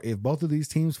fall apart. If both of these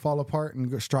teams fall apart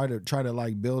and try to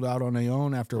like build out on their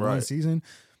own after one Right. season,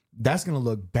 that's gonna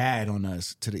look bad on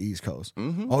us to the East Coast.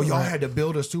 Mhm. Oh, y'all had to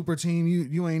build a super team.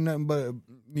 You ain't nothing but,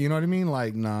 you know what I mean?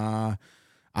 Like, nah.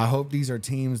 I hope these are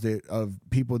teams that of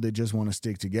people that just want to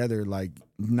stick together, like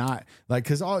not like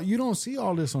because you don't see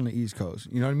all this on the East Coast.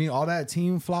 You know what I mean? All that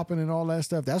team flopping and all that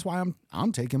stuff. That's why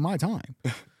I'm taking my time.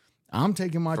 I'm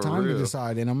taking my For time to real.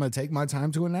 decide, and I'm gonna take my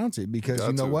time to announce it because Got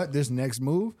you know to. what? This next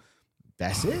move,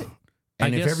 that's it. I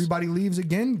And if guess- everybody leaves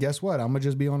again, guess what? I'm gonna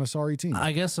just be on a sorry team.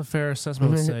 I guess a fair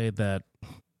assessment would say that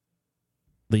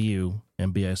the U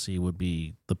and BIC would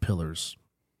be the pillars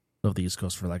of the East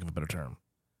Coast, for lack of a better term.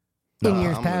 in Nah,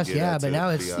 years I'ma past, give yeah, that but to now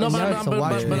it's BIC. No, now but- it's the but-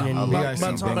 Watchmen but- and but- BIC but I'm been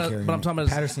talking about- carrying but I'm it. talking about-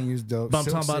 Patterson used dope. But I'm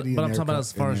Silk talking about, City but in I'm their talking about cup-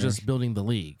 as far in as their- just building the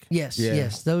league. yes, Yeah.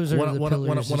 yes, those are What, the what,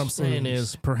 pillars. what I'm saying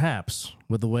is perhaps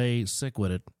with the way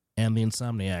Sikwidit and the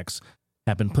Insomniacs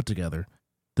have been put together,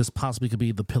 this possibly could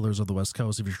be the pillars of the West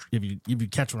Coast. If you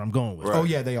catch what I'm going with. Right. Oh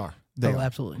yeah, they are. They Oh, are.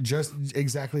 absolutely. Just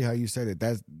exactly how you said it.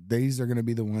 These are going to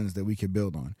be the ones that we could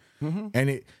build on.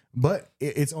 And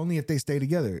it's only if they stay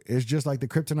together. It's just like the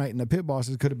Kryptonite and the Pit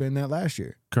Bosses could have been that last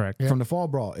year Correct. from the fall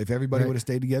brawl. If everybody Right. would have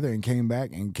stayed together and came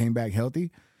back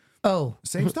healthy, Oh,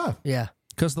 same stuff. yeah,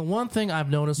 Because the one thing I've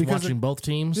noticed Because watching both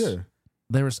teams, Yeah.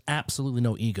 there is absolutely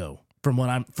no ego from what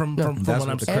I'm from No. from That's what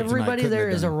I'm what the seeing. Kryptonite everybody couldn't there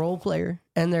have is a done. role player,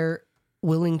 and they're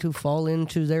willing to fall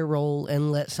into their role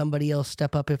and let somebody else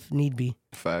step up if need be.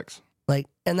 Facts. Like,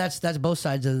 and that's both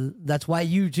sides of. That's why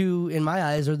you two, in my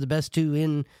eyes, are the best two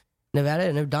in Nevada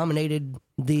and have dominated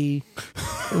the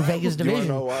Vegas You wanna division.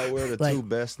 know why we're the Like- two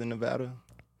best in Nevada?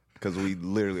 Because we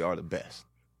literally are the best.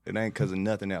 It ain't because of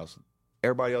nothing else.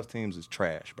 Everybody else teams is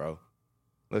trash, bro.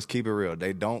 Let's keep it real.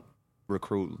 They don't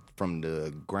recruit from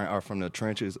the ground or from the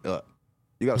trenches up.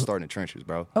 You got to start in the trenches,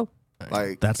 bro. Oh.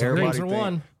 Like That's how everybody things are think,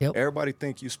 won. Yep. Everybody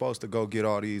think you're supposed to go get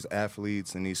all these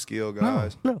athletes and these skill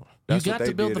guys. No, That's You what got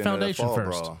to they build did the in foundation fall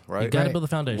first. brawl, right? You got to Right. build the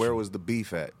foundation. Where was the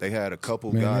beef at? They had a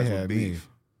couple Man, guys they with had beef. beef.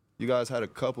 You guys had a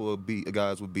couple of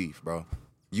guys with beef, bro.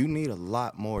 You need a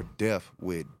lot more depth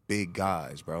with big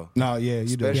guys, bro. No, yeah,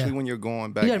 you do. Especially Yeah. when you're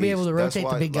going back. You gotta be able east. to That's rotate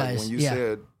the why, big like, guys. when you Yeah.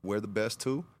 said we're the best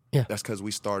two, Yeah. that's because we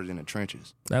started in the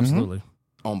trenches Absolutely.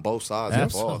 on both sides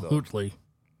of the ball, though. Absolutely.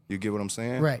 You get what I'm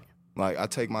saying? right. Like, I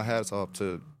take my hats off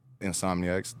to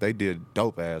Insomniacs. They did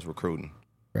dope ass recruiting,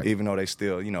 Right. even though they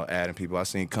still, adding people. I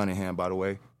seen Cunningham, by the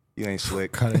way. You ain't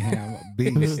slick. Cunningham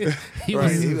beast. He Right.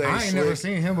 was, He ain't I ain't never slick.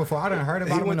 seen him before. I done heard He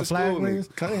about him in went the to school flag with me. ways.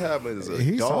 Cunningham is a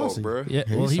He's dog, saucy. bro. yeah,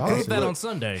 well, he saucy. proved that Look, on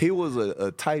Sunday. He was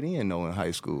a tight end, though, in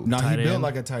high school. No, he Tight built end.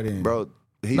 like a tight end, Bro,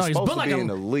 he's no, he's supposed built to like be a in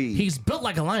the league. He's built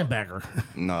like a linebacker.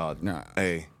 No, Nah.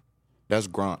 hey, that's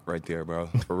Grunt right there, bro.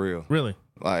 For real. Really.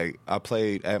 Like, I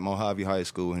played at Mojave High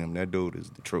School with him. That dude is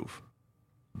the truth.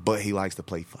 But he likes to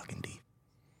play fucking deep.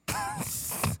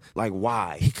 Like,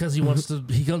 why? Because he wants to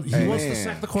he wants to man.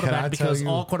 sack the Can I quarterback tell because you-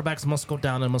 all quarterbacks must go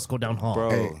down and must go down hard. Bro.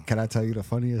 Hey, can I tell you the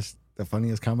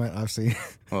funniest comment I've seen?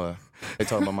 What? They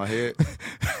talking about my head?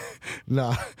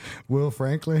 Nah, Will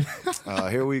Franklin.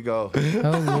 Here we go.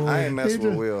 Oh, Lord. I ain't messing He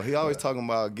with just- Will. He always talking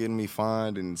about getting me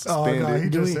fined and Oh suspended. no, he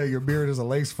just said your beard is a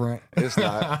lace front. It's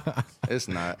not. It's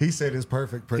not. He said it's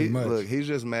perfect, pretty much. Look, he's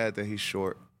just mad that he's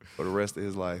short for the rest of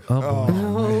his life.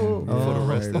 oh, For the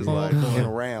rest of his life. man. And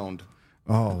around.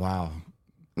 Oh wow.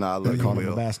 Nah, I They love you, call him a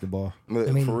Will. basketball.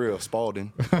 For real,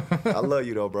 Spalding. I love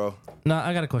you though, bro. No,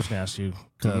 I got a question to ask you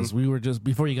because we were just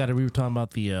before you got it. We were talking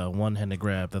about the one-handed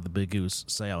grab that the Big Goose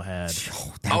Sale had.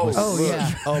 Oh, look.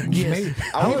 yeah. Yes.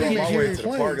 I was wanna on get my way your to the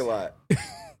parking lot.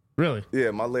 Really?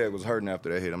 Yeah, my leg was hurting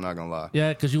after that hit. I'm not gonna lie.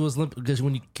 Yeah, because you was limp. Because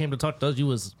when you came to talk to us, you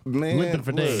was limping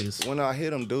for look, days. When I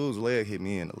hit him, dude's leg hit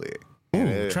me in the leg. Ooh, And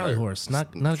it Charlie hurt. horse.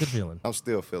 Not a good feeling. I'm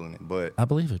still feeling it, but I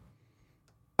believe it.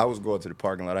 I was going to the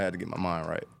parking lot. I had to get my mind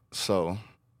right. So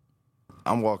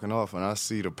I'm walking off, and I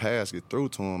see the pass get through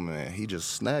to him, and he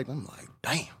just snagged. I'm like,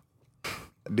 damn.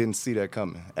 I didn't see that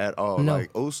coming at all. No.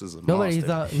 Like, Oos is a Nobody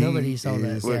monster. nobody saw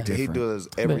that. Look, Yeah. he does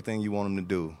everything you want him to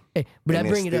do. Hey, but and I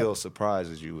bring it it still up.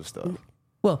 surprises you with stuff.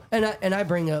 Well, and I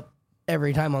bring up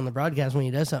every time on the broadcast when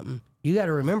he does something. You got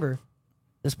to remember,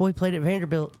 this boy played at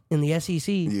Vanderbilt in the SEC,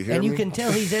 hear and you me? can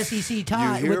tell he's SEC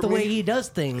taught hear with the way me? he does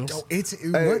things. It's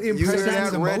you what hear impresses that, me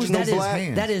the most Reginald is his Black?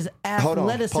 hands. That is Hold on,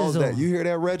 athleticism. pause that. You hear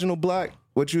that, Reginald Black?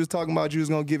 What you was talking about? You was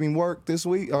gonna give him work this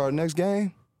week or next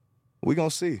game? We gonna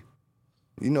see.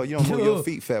 You know, you don't move your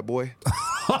feet, fat boy.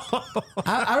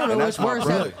 I don't know And what's that's my worse.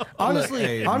 brother. Honestly,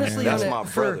 Hey, honestly, man, on that's it, my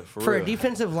for brother, for a real.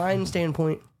 defensive line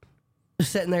standpoint,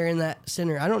 sitting there in that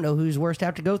center, I don't know who's worse to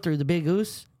have to go through, the Big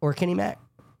Goose or Kenny Mack.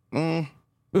 I'm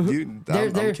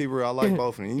They're- keeper. I like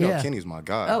both of them. You know, Yeah. Kenny's my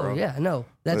guy, Oh bro. yeah, no,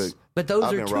 that's. Look, but those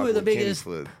I've are been two rocking of the with Kenny biggest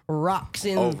for rocks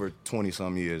in. over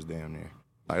 20-some years, damn near.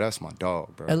 Like, that's my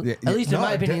dog, bro. At, Yeah, at least in no,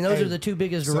 my opinion, those hey, are the two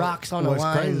biggest so rocks on a what's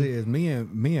line. crazy is me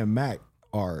and Mac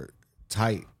are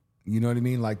tight. You know what I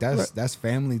mean? Like that's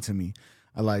family to me.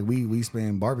 I like we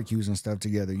spend barbecues and stuff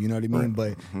together. You know what I mean?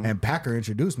 But and Packer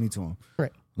introduced me to him.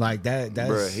 Right. Like that's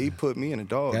Bro, he put me in a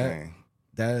dog that- game.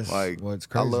 that's Like, what's I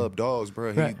crazy. love dogs,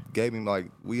 bro. He Right. gave me, like,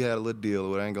 we had a little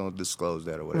deal, but I ain't gonna disclose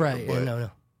that or whatever. Right. But Yeah,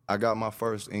 no. I got my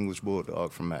first English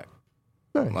bulldog from Mac.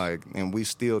 Nice. Like, and we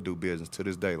still do business to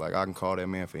this day. Like, I can call that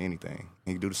man for anything.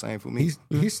 He can do the same for me.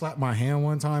 He slapped my hand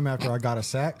one time after I got a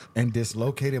sack and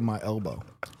dislocated my elbow.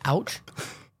 Ouch.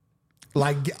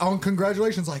 Like on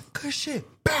congratulations, like good shit.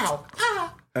 Bow.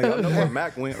 Ah. Hey, I know where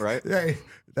Mac went, right? Hey,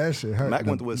 that shit hurt. Mac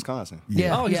went to Wisconsin.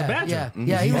 Yeah. Oh, he's a yeah, Badger. Yeah.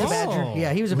 Yeah, he was a Badger. Oh.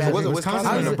 Yeah, he was a Badger. Was it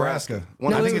Wisconsin or was- Nebraska? No,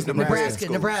 I it think was it's Nebraska.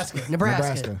 Nebraska.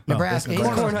 Nebraska. Nebraska. He's a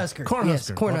Cornhusker. Cornhusker.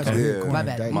 Yes, Cornhusker. Okay. My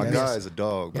Yeah. bad. My Yes. guy is a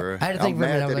dog, bro. I had to think I'm for a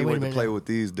minute. mad I was that he like, wait a went to minute. play with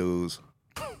these dudes.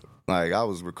 Like, I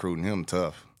was recruiting him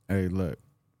tough. Hey, look.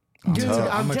 Dude, I'm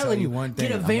I'ma telling tell you, one thing.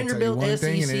 get a I'ma tell you Vanderbilt one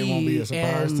thing, and it won't be a SEC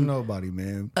surprise to and nobody,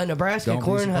 man. a Nebraska Don't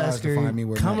be surprised to find Cornhusker. me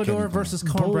where Matt Commodore Kenny versus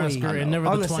from. Cornhusker, Boy, and never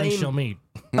on the the twain same- shall meet.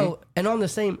 Oh, and on the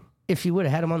same, if you would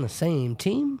have had them on the same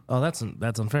team, Oh, that's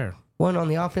unfair. one on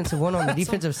the offensive, one on the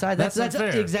defensive side, that's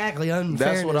unfair. exactly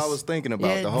unfair. That's what I was thinking about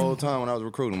Yeah. the whole time when I was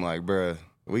recruiting. I'm like, bruh,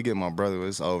 we get my brother,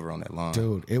 it's over on that line.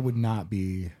 Dude, it would not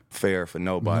be Fair for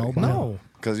nobody. Nobody. No.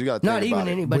 Because you got to Not even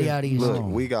anybody out of you. Look,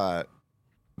 we got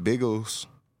Big Oos.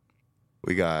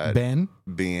 We got Ben.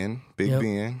 Big Yep.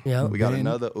 Ben. Yep. We got Ben.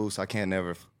 another Oos. I can't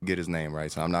never get his name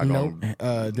right, so I'm not going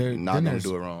to not going to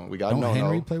do it wrong. We got Don't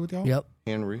Henry no play with y'all? Yep.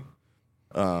 Henry.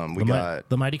 We got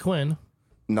The Mighty Quinn.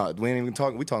 no. We ain't even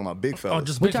talking. We talking about big fellas. Oh,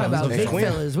 just We big talking fellas. about Okay. big Quinn.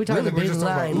 fellas. We talking Really, about we're big just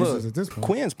talking about lines. look, at this point.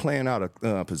 Quinn's playing out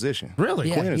of position. Really?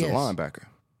 Yeah. Quinn is yes. a linebacker.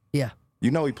 Yeah.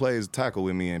 You know he plays tackle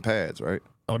with me in pads, right?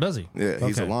 Oh, does he? Yeah,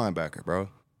 he's a Okay. linebacker, bro,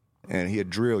 and he'd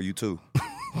drill you too.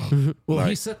 Well, Like-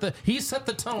 he set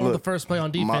the tone of Look, the first play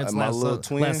on defense my little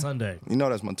twin, last Sunday. You know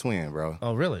that's my twin, bro.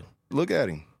 Oh, really? Look at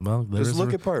him. Well, there Just is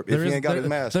look a- at Perp. If there he is- ain't got there- his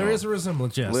mask there on. is a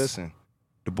resemblance. Yes. Listen,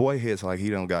 the boy hits like he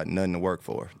don't got nothing to work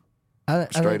for. I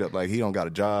Straight think, up, like he don't got a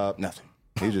job, nothing.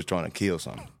 He's just trying to kill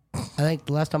something. I think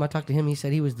the last time I talked to him, he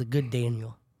said he was the good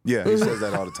Daniel. Yeah, he says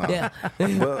that all the time. Yeah.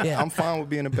 But Yeah. I'm fine with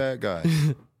being a bad guy.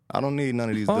 I don't need none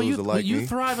of these Oh, dudes you to like you me.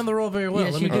 thrive in the role very well.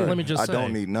 Yes, let you me do. let me just I say.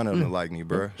 don't need none of them to like me,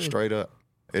 bro. Straight up.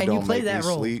 It And you don't play make that me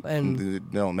role, sleep. and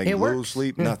It don't make it me works. lose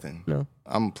sleep. Yeah. Nothing. No.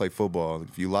 I'm gonna play football.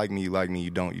 If you like me, you like me. You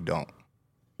don't, you don't.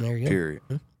 There you go. Period.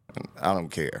 I don't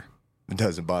care. It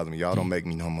doesn't bother me. Y'all don't make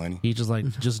me no money. He just like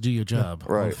just do your job on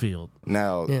the Right. field.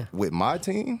 Now Yeah. with my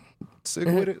team,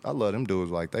 Sikwidit, I love them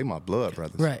dudes like they my blood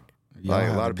brothers. Right. Y'all Like a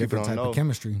have lot of people different don't type know. of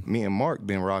chemistry. Me and Mark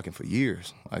been rocking for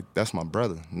years. Like that's my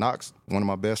brother. Knox, one of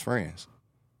my best friends.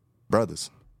 Brothers.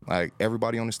 Like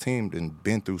everybody on this team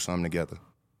been through something together.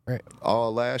 Right.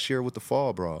 All last year with the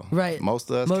fall brawl. Right. Most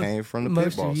of us came from the pit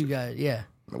Most of bosses. you guys, yeah.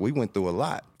 We went through a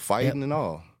lot, fighting Yep. and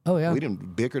all. Oh, yeah. We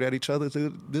didn't bickered at each other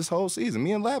through this whole season.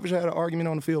 Me and Lavish had an argument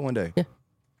on the field one day. Yeah.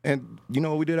 And you know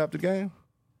what we did after the game?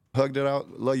 Hugged it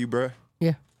out. Love you, bruh.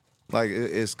 Yeah. Like,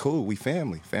 it's cool. We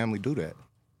family. Family do that.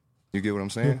 You get what I'm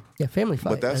saying? Yeah, family fight.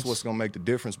 But that's what's going to make the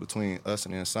difference between us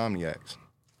and the Insomniacs.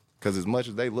 Because as much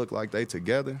as they look like they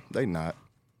together, they not.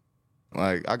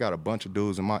 Like, I got a bunch of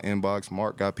dudes in my inbox.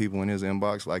 Mark got people in his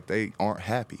inbox like they aren't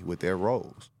happy with their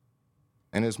roles.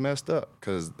 And it's messed up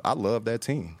because I love that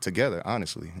team together,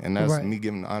 honestly. And that's me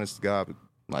giving the honest to God,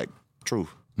 like, truth.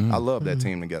 I love that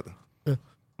team together.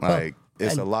 Like,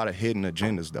 it's a lot of hidden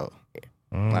agendas, though.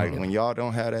 Like, when y'all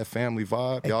don't have that family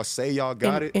vibe, y'all say y'all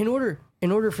got it. In order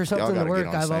for something to gotta work, get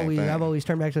on the I've same thing. always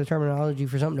turned back to the terminology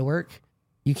for something to work.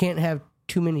 You can't have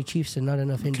too many Chiefs and not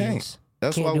enough Indians.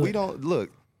 That's Can't why do we it. don't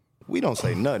look. We don't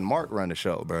say nothing. Mark run the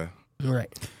show, bro. Right.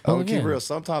 I'm gonna keep again. real.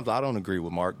 Sometimes I don't agree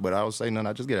with Mark, but I don't say nothing.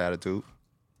 I just get attitude,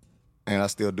 and I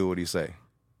still do what he say.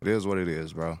 It is what it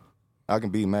is, bro. I can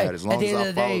be mad as long at the as end I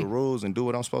of the follow day- the rules and do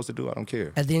what I'm supposed to do. I don't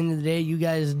care. At the end of the day, you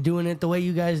guys doing it the way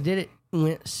you guys did it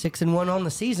went 6-1 on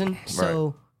the season.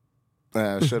 So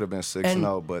It should have been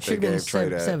 6-0, but they should've been gave Trey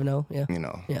that. 7-0. Yeah. You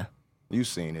know, Yeah. you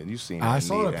seen it. You seen it. I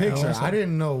saw the Need picture. that. I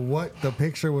didn't know what the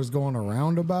picture was going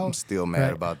around I'm about. still mad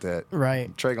Right. about that.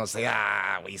 Right. Trey gonna say,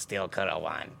 we still could have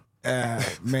won.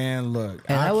 Man, look.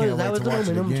 And I that was can't wait the to watch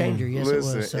it momentum again. changer. Yes,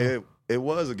 Listen, it was. So, it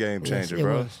was a game changer, it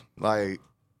bro. was. Like,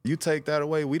 you take that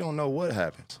away, we don't know what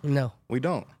happens. no. We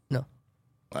don't. No.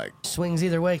 Like, Swings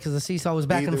either way because the seesaw was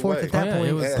back and Either forth way. at that Yeah, point.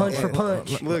 it was- punch for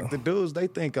punch. Look, the dudes, they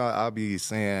think I'll be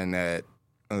saying that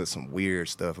some weird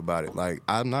stuff about it. Like,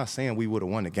 I'm not saying we would have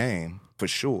won the game for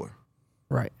sure,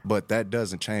 Right. but that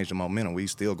doesn't change the momentum. We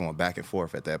still going back and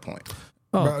forth at that point.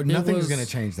 Oh, Bro, it nothing's was- going to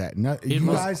change that. No, It you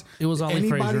was, guys, it was Ollie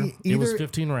anybody, Frazier. It was either-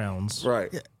 15 rounds.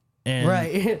 Right. And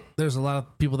Right. there's a lot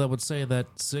of people that would say that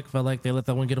Sick felt like they let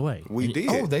that one get away. We did.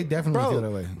 Oh, they definitely feel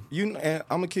that way. And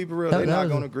I'm gonna keep it real. That- They're that not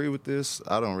was gonna agree with this.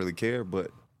 I don't really care,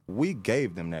 but we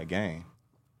gave them that game.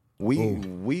 We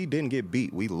didn't get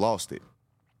beat. We lost it.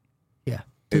 Yeah.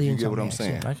 If you get what I'm Insomniacs,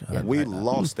 saying, yeah. we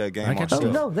lost that game I can- Oh,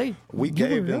 ourselves. no. We you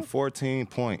gave were them right. 14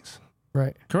 points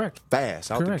Right. Correct.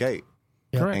 fast out Correct. the gate,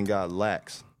 Correct. and got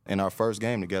lax in our first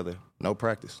game together. No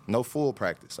practice, no full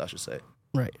practice, I should say.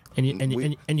 Right. And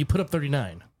you put up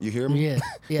 39. You hear me? Yeah.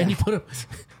 Yeah. And you put up,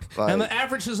 Like, and the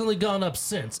average has only gone up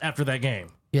since after that game.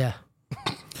 yeah.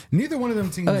 Neither one of them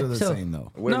teams Okay, are the so- same,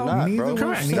 though. we're No, not, neither bro. one-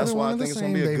 Correct. neither That's why one I are the think it's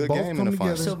gonna be same. a They good both game in come the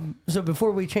together. finals. So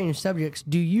before we change subjects,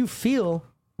 do you feel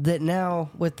that now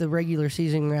with the regular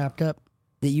season wrapped up,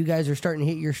 that you guys are starting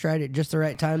to hit your stride at just the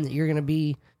right time, that you're going to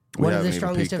be We one of the haven't even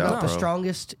strongest, if peaked not out, the bro.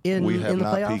 strongest in We have the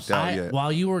not playoffs? peaked out yet.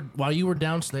 While you were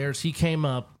downstairs, he came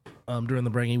up during the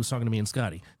break. And he was talking to me and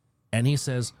Scotty, and he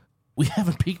says, "We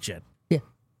haven't peaked yet. Yeah.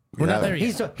 We're not haven't. there yet.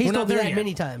 He's We're told not me there that yet."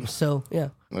 many times. So, yeah.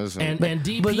 Listen, And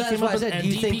DP But that's came why up I said, and do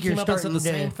you DP think you're came up and said starting the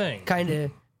same to thing. kind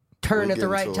of turn We're at the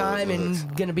right getting to it. time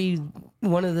and going to be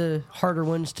one of the harder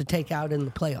ones to take out in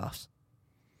the playoffs?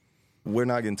 we're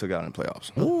not getting took out in the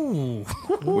playoffs. Ooh,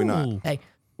 We're not. Hey,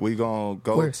 We gonna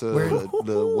go We're- to we're-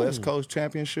 the West Coast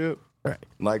Championship right.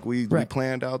 like we Right.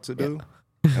 planned out to do,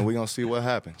 and we're gonna see what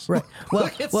happens. Right. Well,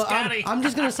 at well, Scotty. I'm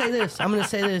just going to say this. I'm going to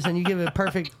say this, and you give it a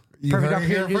perfect heard it opportunity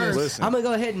here to do this. first. Listen. I'm going to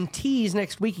go ahead and tease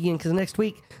next week again, because next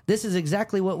week, this is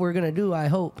exactly what we're going to do, I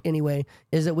hope, anyway,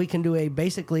 is that we can do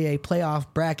basically a playoff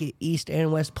bracket, East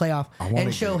and West playoff,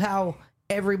 and show how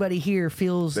everybody here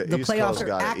feels the East playoffs Coast are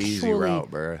got an easy route,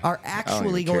 bruh. are I don't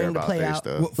actually even care going to about play their out.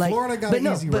 stuff. Well, Florida got but an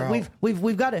no, easy but route.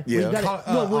 we've got to Yeah. we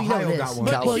know Ohio this. got one.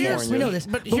 Well, yes, we know California. this.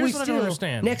 But we here's what I don't still-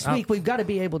 understand. Next week we've got to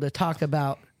be able to talk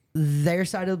about their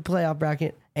side of the playoff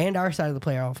bracket and our side of the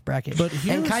playoff bracket, But and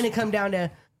here's- kind of come down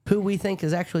to who we think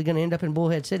is actually going to end up in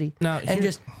Bullhead City, Now,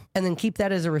 and then keep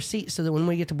that as a receipt so that when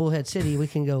we get to Bullhead City, we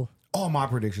can go. All my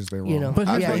predictions been wrong. You know, But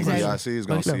I here's think my exactly. BIC is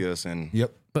gonna But see no. us, and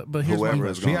Yep. but here's whoever my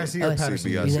is question. going BIC or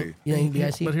Patterson? You BIC. think, you think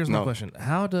BIC? But here's my No. question: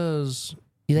 How does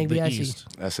You think the BIC? East?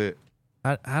 That's it.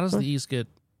 How does the East get,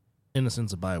 in a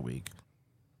sense, a bye week,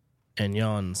 and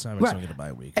y'all and Simon Right. don't get a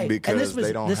bye week? Hey, and Because this was-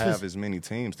 they don't this have was- as many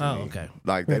teams to Oh, me. okay.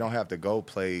 Like, they don't have to go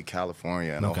play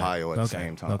California and Okay. Ohio at the Okay.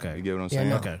 same time. Okay. You get what I'm Yeah, saying?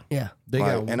 no, Okay. yeah. They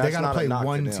Like, got and they that's got to not a play knock to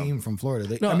one them. team from Florida.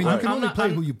 They, No, I mean, you I'm can only not- play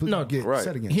I'm- who you put, no, get right.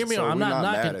 set against. Hear me So out. I'm we're not not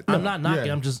mad knocking. at them. I'm not knocking.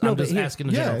 Yeah. I'm just No, I'm but just here- asking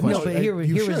a Yeah, general no, question. but here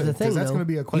you was should, the thing, 'cause that's though. going to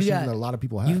be a question You got- that a lot of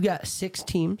people have. You've got 6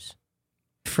 teams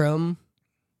from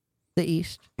the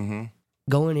East Mm-hmm.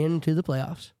 going into the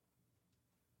playoffs.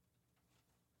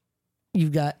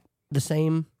 You've got the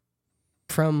same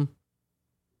from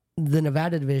the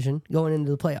Nevada division going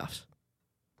into the playoffs.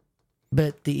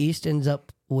 But the East ends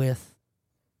up with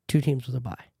 2 teams with a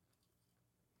bye.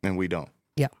 And we don't.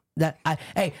 Yeah.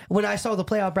 When I saw the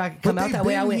playoff bracket come But out they've that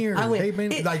way, I been went. here. I went. They've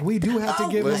been like, we do have to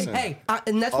give them. Listen.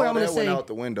 And that's All where I'm going that to went say. out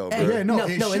the window, bro. Hey, Yeah, no, no,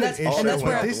 it no, should, and that's it and should. that's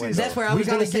where All that I, went out the window. that's where I We was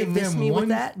going gotta to say give miss them me with one-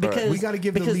 that because we got to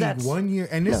give the because league that's 1 year,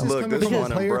 and this is Look, coming this from is a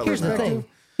one player umbrella here's the now. perspective.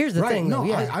 thing. Here's the Right? thing. No, though,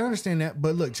 yeah. I understand that,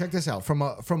 but look, check this out from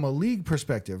a league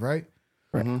perspective, right?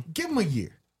 Right. Give them a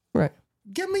year. Right.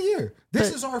 Give them a year.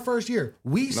 This is our first year.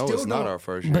 We No, still it's not don't- our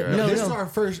first year. But no, This is our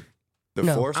first. The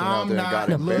No. Force went out there and got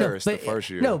embarrassed the first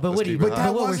year. No, but Let's what do you- keep it but high.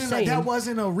 what we're saying- That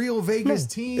wasn't a real Vegas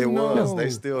team. It was. No. They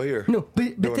still here. No,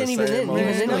 but Doing then the even same then, old we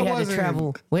stuff. had to wasn't-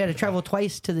 travel. We had to travel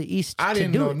twice to the east. I to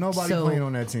didn't do know it. nobody So- playing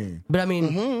on that team. But I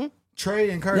mean,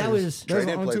 Trey and Curtis. That was- Trey Those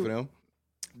didn't are play two- for them.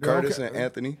 They're Curtis okay. and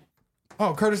Anthony.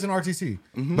 Oh, Curtis and RTC.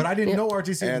 But I didn't know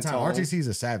RTC at the time. Antone. RTC is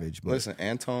a savage. But Listen,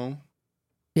 Antone.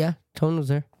 yeah, Tone was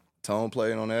there. Tone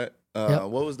played on that. Yep.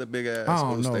 What was the big ass I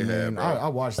don't host know, they man. had, bro? I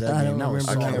watched that I game. don't That was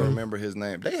I remember. can't solid. remember his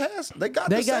name. They got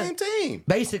They the got- same team.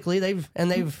 Basically, they've Hey,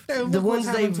 the look ones what's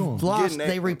happened they've to 'em. lost, Getting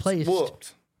they replaced.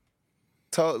 Whooped.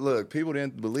 Look, people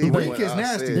didn't believe Reek when is I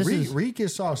nasty. said Reek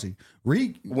is saucy.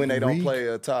 Reek when they don't Reek-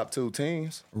 play top 2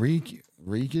 teams. Reek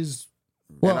is.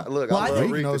 Well, And I well, I love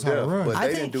think- Reek knows to how to death, run. but I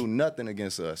they think- didn't do nothing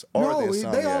against us or No, the they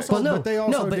Insomniacs. also, Well, no, but they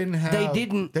also no, but didn't have. they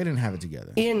didn't- They didn't have it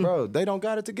together. in Bro, they don't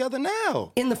got it together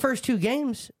now. in the first two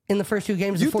games, the You Force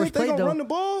think they played gonna though. run the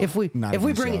ball? If we Not if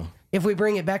we even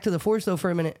bring so. it back to the Force though for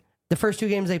a minute, the first two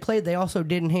games they played, they also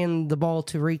didn't hand the ball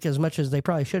to Reek as much as they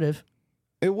probably should have.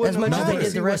 It wouldn't As much have as they mattered.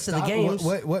 did the rest of the games,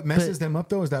 What messes but- them up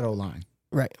though is that O line.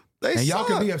 Right. They And y'all suck.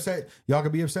 could be upset. Y'all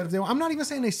could be upset if they. I'm not even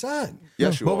saying they suck.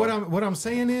 Yes, you but are. what I'm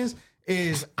saying is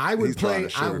I would He's play. trying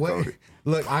to sugarcoat it.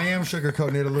 Look, I am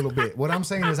sugarcoating it a little bit. What I'm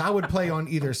saying is I would play on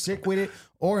either Sikwidit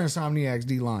or Insomniac's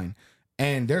D line,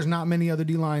 and there's not many other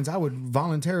D lines I would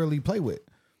voluntarily play with.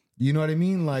 You know what I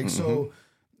mean? Like so,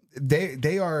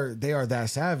 they are that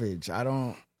savage.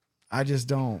 I just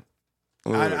don't.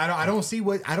 I don't see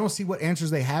what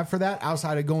answers they have for that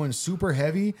outside of going super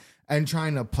heavy and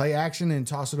trying to play action and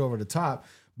toss it over the top.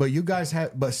 But you guys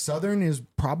have, but Southern and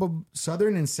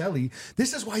Selly.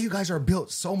 This is why you guys are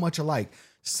built so much alike.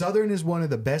 Southern is one of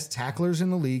the best tacklers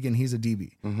in the league, and he's a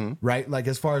DB, right? Like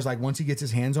as far as like once he gets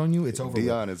his hands on you, it's over.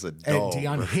 Dion with. is a And dog.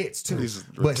 Dion bro. hits too. He's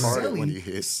But retarded when he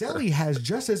hits. Selly has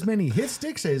just as many hit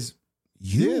sticks as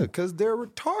you. Yeah, because they're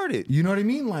retarded. You know what I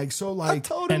mean? Like so, I like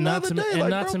told him And the not other to day, and like,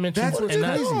 not bro, to mention that's what and you're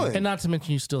not, doing. and not to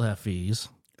mention you still have fees.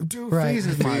 dude, Right. Fees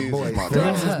is my Fees boy. is my Fees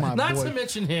guy. is my Not boy. to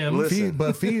mention him. Listen.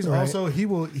 But Fees also he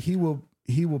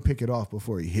will pick it off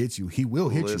before he hits you. He will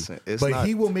hit Listen, you, it's but not-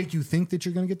 he will make you think that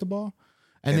you're going to get the ball,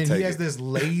 and then take he has it. this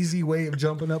lazy way of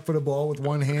jumping up for the ball with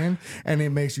one hand, and it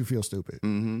makes you feel stupid.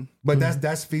 But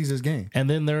that's Fees' game. And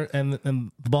then and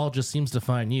the ball just seems to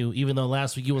find you, even though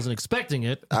last week you wasn't expecting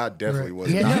it. I definitely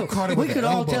wasn't. Yeah, You no, caught it we with could the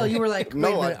all elbow. tell you were like, wait, No,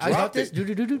 a I minute, I got dropped this. it.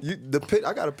 Do-do-do-do.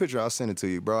 I got a picture. I'll send it to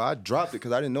you, bro. I dropped it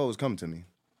because I didn't know it was coming to me.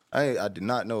 I did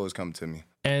not know it was coming to me.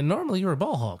 And normally you're a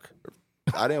ball hawk.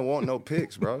 I didn't want no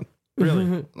picks, bro.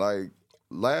 Really? Like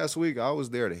last week, I was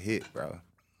there to hit, bro.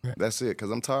 That's it.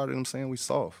 Because I'm tired of them saying we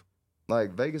soft.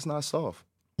 Like Vegas not soft.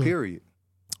 Period.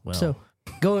 Well, So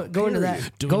go into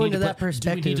that do we go need into to that play- Do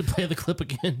we need perspective. to play the clip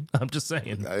again? I'm just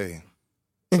saying. Hey,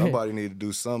 somebody need to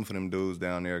do something for them dudes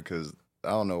down there because I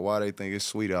don't know why they think it's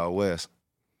sweet out west.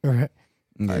 Right.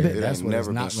 Like, it that's ain't what it's never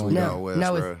been not sweet going out west,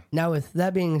 now bro. with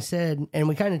that being said, and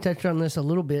we kind of touched on this a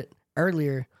little bit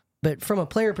earlier, but from a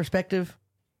player perspective,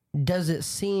 does it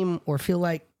seem or feel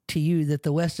like to you that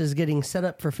the West is getting set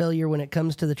up for failure when it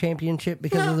comes to the championship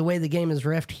because of the way the game is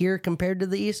reffed here compared to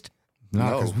the East? No,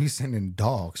 because No. we sending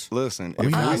dogs. Listen, We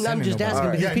if not we- I'm sending just nobody.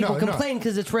 asking because Yeah, people no. complain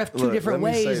because it's reffed two Look, different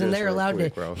let me say ways and this they're real allowed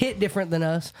quick, to bro. hit different than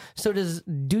us. So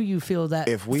do you feel that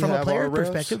If we from a have player our refs-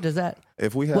 perspective, does that?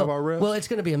 if we have well, our refs, well, it's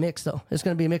going to be a mix though. It's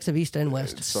going to be a mix of East and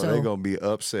West. so they're gonna be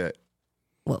upset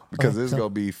well, because there's so- gonna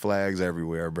be flags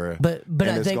everywhere, bro. But and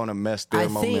I it's think gonna mess their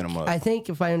momentum up. I think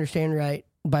if I understand right,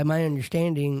 by my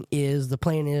understanding, is the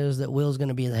plan is that Will's going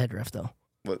to be the head ref though.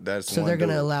 But that's So one they're going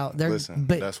to dude. allow. Listen,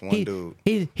 but that's one dude.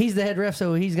 He's the head ref,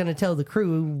 so he's going to tell the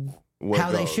crew What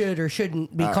how they goes. should or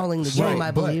shouldn't be All right. calling the game. Right,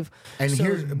 I but- believe. and So-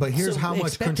 here's so how much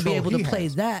expect to be control able he to play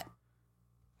has. that.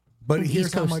 But East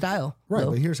here's how Coast much style, right.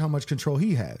 though. But here's how much control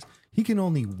he has. He can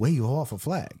only wave off a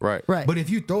flag. Right, Right. But if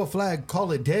you throw a flag,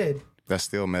 call it dead. That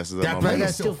still messes up That my play Right, momentum.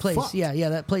 that still still plays. fucked. Yeah,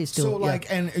 that plays still. So yeah.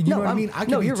 like, and you know what I mean? I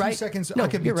could be you're 2 right. seconds. No, I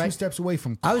could be you're 2 right. steps away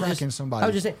from I was cracking just somebody. I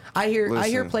was just saying. I hear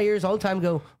Listen. players all the time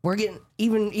go, "We're getting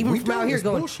even We from do, out here it's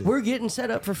going, bullshit. we're getting set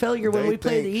up for failure when They we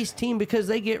play think- the East team because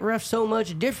they get refs so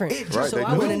much different." It just- Right, so they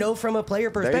I want to do. know from a player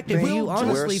They perspective, do you think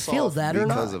honestly we're feel soft that or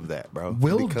because not? of that, bro?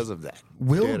 Will- because of that.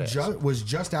 Will Dead ass. was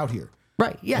just out here.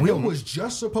 Right? Yeah. Will no. was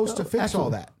just supposed to fix all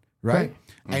absolutely. that, right?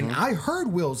 And Mm-hmm. I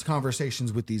heard Will's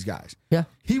conversations with these guys. Yeah.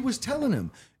 He was telling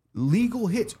them legal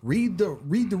hits. Read the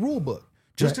rule book.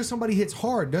 Just because somebody hits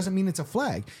hard doesn't mean it's a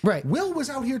flag. Right. Will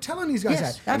was out here telling these guys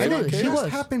Yes, that. absolutely. And it He just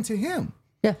was. happened to him.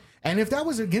 Yeah. And if that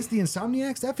was against the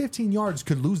Insomniacs, that 15 yards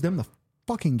could lose them the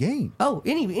fucking game. Oh,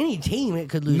 any team it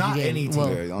could lose. Not the game. any team. Well,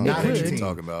 Yeah, I don't Not know what any you're team.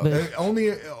 talking about.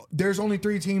 There's only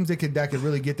 3 teams that could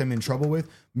really get them in trouble with.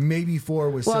 Maybe 4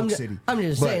 with Well, Silk City. I'm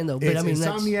just saying, though, but I mean,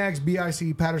 that's- Insomniacs,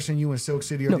 BIC, Patterson U, and Silk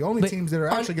City are the only but teams that are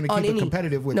actually going to on keep it any-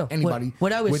 competitive with no, anybody.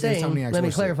 What I was with saying, Insomniacs let me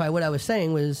or Silk. clarify. What I was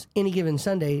saying was, any given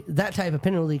Sunday, that type of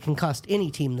penalty can cost any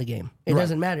team the game. It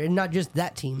doesn't matter, and not just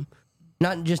that team,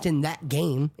 not just in that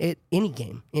game. Any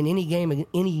game,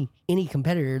 any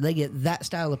competitor, they get that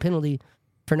style of penalty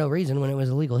for no reason when it was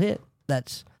a legal hit.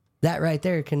 That right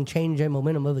there can change the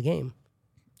momentum of the game.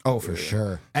 Oh, for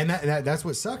sure. And that's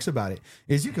what sucks about it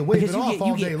is you can wave it off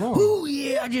all day long. Oh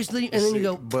yeah, I just leave, and then you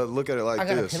go. But look at it like I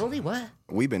got this. a penalty. What?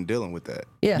 We've been dealing with that.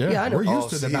 Yeah, I know. We're All used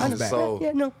to the season, bounce back. so-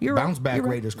 Yeah, no, you're right. Bounce back You're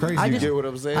right. rate is crazy. I You just, get what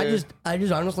I'm saying? I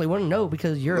just honestly want to know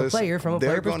because you're a Listen, player from a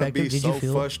player they're gonna perspective. be Did so you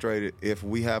feel frustrated if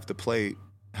we have to play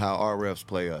how our refs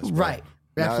play us. Bro. right?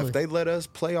 Now, Absolutely. if they let us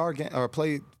play our game or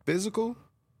play physical,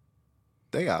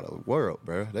 they out of the world,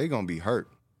 bro. They gonna be hurt.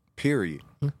 Period,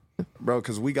 bro.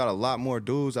 Because we got a lot more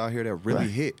dudes out here that really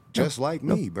hit, just like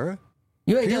me, bro.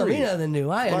 You ain't telling me period. nothing new.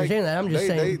 I Like, understand that. I'm just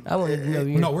saying. I wanted to know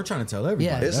you. No, we're trying to tell everybody.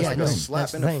 Yeah, It's yeah, like no, a that's slap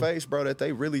the in the thing. face, bro. That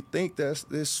they really think that's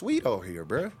sweet over here,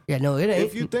 bro. Yeah, no, it ain't.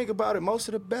 If you think about it, most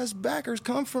of the best backers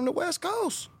come from the West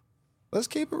Coast. Let's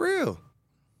keep it real.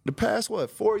 The past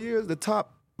 4 years, the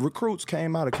top recruits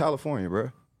came out of California,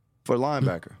 bro, for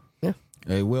linebacker.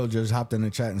 Hey, Will just hopped in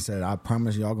the chat and said, "I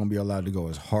promise y'all gonna be allowed to go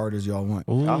as hard as y'all want."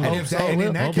 Ooh. And if that, and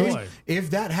in that Oh, case, boy. if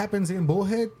that happens in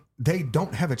Bullhead, they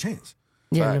don't have a chance.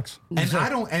 yeah, Facts. no. And So, I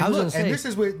don't. And was look, gonna and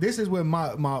say, this is with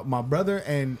my brother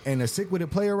and a Sikwidit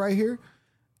player right here.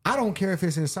 I don't care if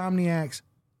it's Insomniacs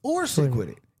or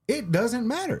Sikwidit. It doesn't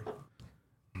matter.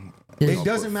 It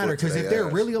doesn't matter because if they're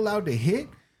really allowed to hit,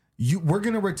 we're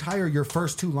gonna retire your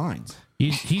first 2 lines.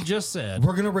 He just said.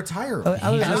 We're gonna retire. I was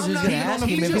And just I'm going not to even ask on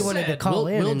the him if he field. wanted to call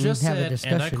in Will and just have a said,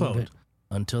 discussion. and I of quote, it.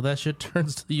 "Until that shit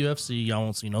turns to the UFC, y'all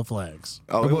won't see no flags."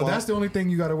 Oh, Well, that's the only thing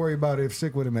you got to worry about if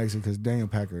Sikwidit makes it because Daniel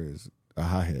Packer is a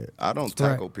hothead. I don't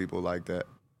tackle people like that.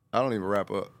 I don't even wrap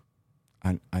up.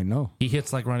 I know. He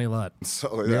hits like Ronnie Lott.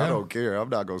 So Yeah. I don't care. I'm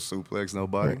not gonna suplex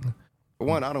nobody. For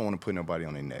one, I don't want to put nobody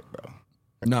on their neck, bro.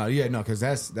 No, yeah, no, because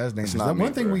that's dangerous. not me,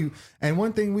 One thing bro.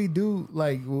 one thing we do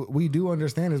we do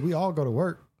understand is we all go to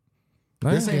work.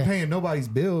 This ain't Yeah. paying nobody's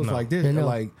bills like this. Yeah, no.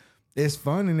 Like it's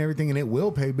fun and everything, and it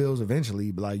will pay bills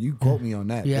eventually. But like you quote me on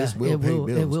that. Yeah, this will it pay will-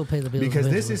 bills. it will pay the bills because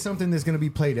this eventually. is something that's going to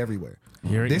be played everywhere.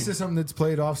 Here This is something that's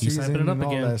played off He's season hyping it up and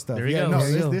all again. that stuff. There he Yeah, goes. no,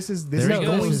 There you go. this is There he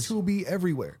going goes. to be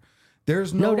everywhere.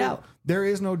 There's No doubt. There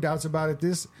is no doubts about it.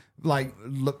 This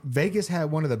look, Vegas had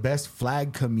one of the best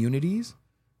flag communities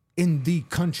in the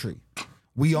country.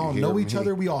 We all know each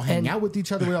other. We all hang And- out with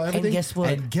each other. We all everything. guess what?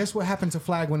 And guess what happened to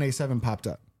flag when A7 popped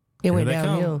up? It went Here they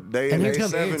downhill. come. They And in here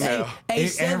comes- A7 now.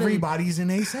 Everybody's in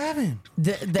A7.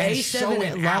 The And A7 showing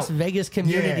at Las out. Vegas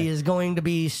community Yeah. is going to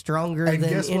be stronger And than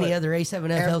guess any what? other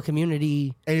A7FL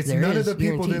community. And it's there none is, of the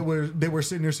people guaranteed. that were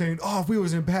sitting there saying, "Oh, if we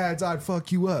was in pads, I'd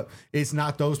fuck you up." It's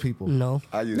not those people. No.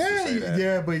 I used to say that.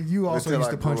 Yeah, but you also Until used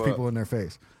I to punch grew up. people in their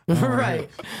face. Right.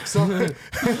 So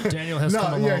Daniel has come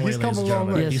a long way, he's come ladies a and long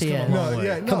gentlemen. way. Yes, He's he come has. a long No, way.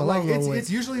 yeah, Come no, a like long way. it's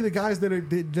usually the guys that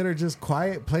are just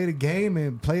quiet, play the game,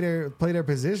 and play their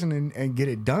position and get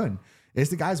it done. It's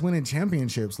the guys winning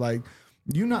championships. Like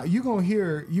you gonna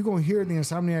hear the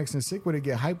Insomniacs and Sikwidit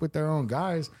get hyped with their own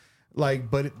guys. Like,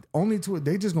 but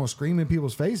they just gonna scream in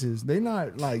people's faces. They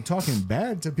not like talking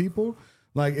bad to people.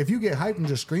 Like if you get hyped and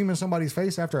just scream in somebody's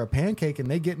face after a pancake and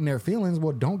they get in their feelings,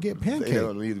 well, don't get They pancake.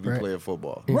 don't need to be playing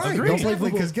football. Right? Agreed. Don't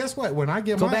play because guess what? When I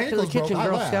get Go my back to the ankles broke, kitchen, I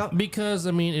Girl laugh. Scout. Because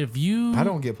I mean, if you I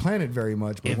don't get planted very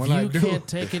much, but if when I you do, can't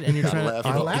take it and you're trying laugh to,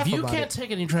 about if you about can't it.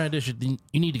 take it and you're trying to dish it, then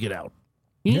you need to get out.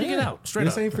 You need to get out straight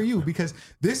this up. ain't for you because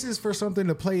this is for something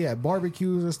to play at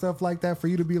barbecues and stuff like that. For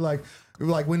you to be like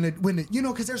when the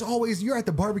because there's always you're at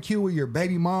the barbecue with your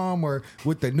baby mom or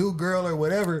with the new girl or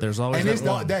whatever. There's always and that it's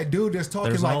one. that dude that's talking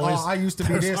There's like, always- oh, I used to be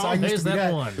there's this, I used always to be that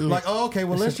that. one. Like, oh, okay,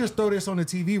 well, let's just throw this on the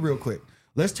TV real quick.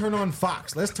 Let's turn on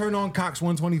Fox. Let's turn on Cox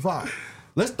 125.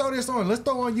 Let's throw this on. Let's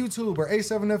throw on YouTube or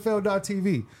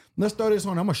A7FL.TV. Let's throw this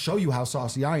on. I'm gonna show you how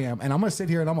saucy I am, and I'm gonna sit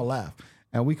here and I'm gonna laugh,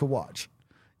 and we can watch.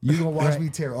 You gonna watch me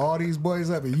tear all these boys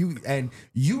up, and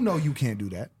you know you can't do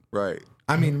that. Right.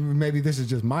 I mean, maybe this is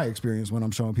just my experience when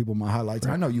I'm showing people my highlights.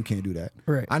 I know you can't do that.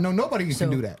 Right. I know nobody can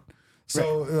do that.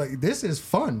 So like, this is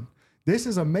fun. This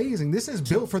is amazing. This is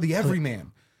built for the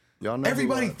everyman. Y'all know who,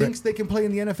 Everybody thinks they can play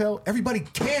in the NFL. Everybody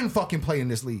can fucking play in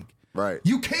this league. Right.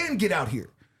 You can get out here.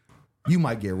 You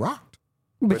might get rocked,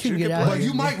 But you you can get can out but here.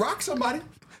 you might rock somebody.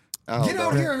 Get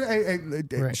out here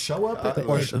and Right. show up or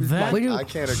that- We do- I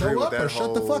can't Show agree with up or that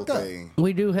shut the whole fuck up. thing.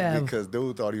 We do have Because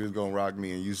dude thought he was gonna rock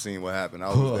me, and you seen what happened. I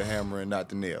was the hammer and not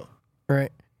the nail.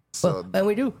 Right. So Well, and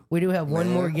we do have one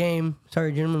more game.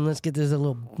 Sorry, gentlemen, let's get this a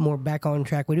little more back on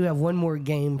track. We do have one more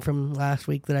game from last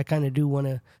week that I kind of do want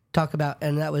to talk about,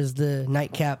 and that was the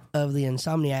nightcap of the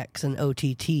Insomniacs and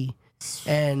OTT,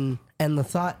 and the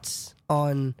thoughts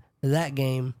on that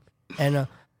game. And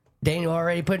Daniel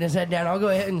already putting his head down. I'll go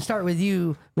ahead and start with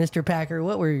you, Mr. Packer.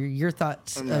 What were your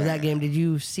thoughts of that game? Did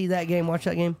you see that game? Watch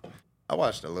that game? I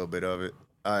watched a little bit of it.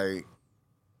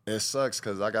 It sucks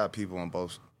because I got people on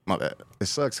both. My bad. It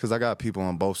sucks because I got people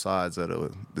on both sides of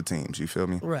the teams. You feel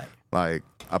me? Right. Like,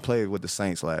 I played with the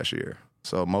Saints last year,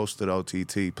 so most of the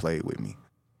OTT played with me.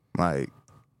 Like,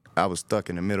 I was stuck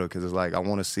in the middle because it's like I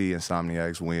want to see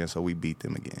Insomniacs win, so we beat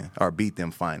them again, or beat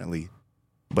them finally.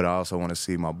 But I also want to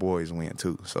see my boys win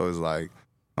too. So it's like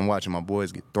I'm watching my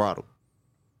boys get throttled.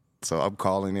 So I'm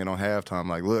calling in on halftime,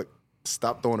 like, look,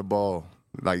 stop throwing the ball,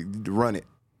 like run it.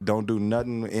 Don't do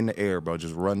nothing in the air, bro.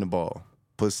 Just run the ball.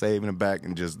 Put Save in the back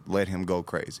and just let him go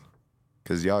crazy.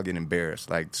 Because y'all get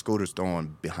embarrassed. Like, Scooter's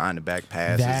throwing behind the back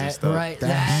passes and stuff. Right.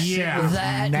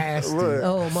 That nasty. Look,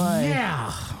 Oh, my.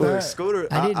 Yeah. look, Scooter,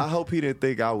 I I hope he didn't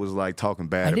think I was, like, talking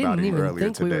bad I about didn't him even earlier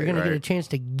think today, we were going to right? get a chance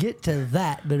to get to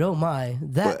that, but oh, my.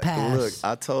 That But pass. look,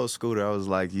 I told Scooter, I was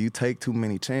like, you take too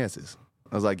many chances.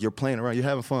 I was like, you're playing around, you're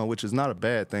having fun, which is not a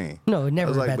bad thing. No, never I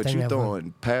was a like, bad but thing you to have fun.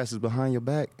 throwing passes behind your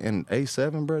back and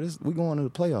A7, bro, we going to the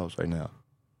playoffs right now.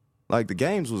 Like, the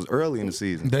games was early in the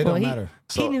season. They don't Well, matter.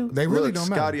 he knew. They really Look, don't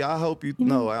matter. Scotty, I hope you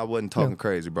know I wasn't talking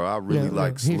crazy, bro. I really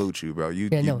salute you, bro. You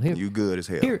good as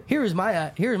hell. Here's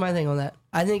my thing on that.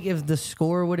 I think if the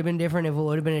score would have been different, if it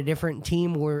would have been a different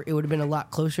team where it would have been a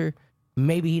lot closer,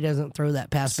 maybe he doesn't throw that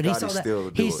pass. But Scotty still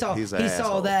he do saw it. He's an he saw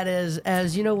asshole. that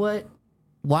as you know what?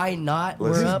 Why not?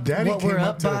 Listen, We're up. Daddy What came we're up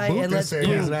up to the by, booth and and let's said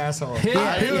do. he's an asshole.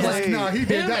 Yeah, He was yeah. like, no, he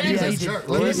did that. He's Yeah, a he jerk. did.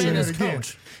 Let me Him say and that his again.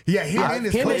 coach. Yeah, him and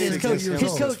his Him coach. and his coach. against him His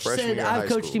since coach freshman said, year in high "I've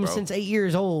coached school, him bro." since 8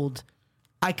 years old.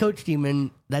 I coached him, and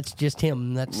that's just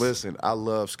him. That's Listen, I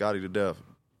love Scotty to death.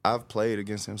 I've played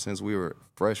against him since we were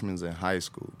freshmen in high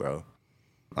school, bro.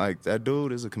 Like, that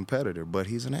dude is a competitor, but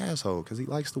he's an asshole because he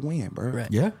likes to win, bro. Right.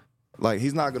 Yeah. Like,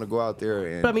 he's not going to go out there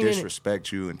and But I mean,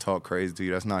 disrespect you and talk crazy to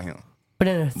you. That's not him.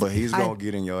 but He's going to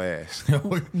get in your ass.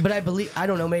 But I believe I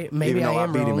don't know. Maybe Even though I I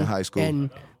am beat him wrong. in high school.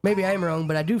 and maybe I am wrong.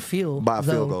 But I do feel By a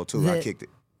though, field goal, too. I that- kicked it.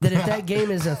 That if that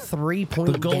game is a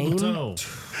 3-point The golden game, toe.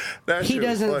 That he shit was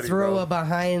doesn't funny, throw bro. a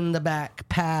behind the back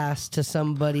pass to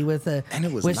somebody with And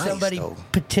it was nice, somebody though.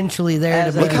 potentially there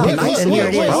to Look make how it. nice And it here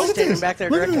it was, bro. is. Standing back there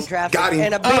directing traffic. Got him.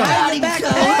 And a behind the back.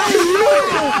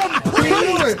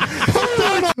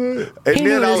 And He knew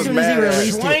then it I as was soon as he mad.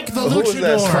 released it. Swank the Who was that?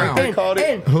 luchador. Swank And- caught it?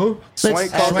 and- Who?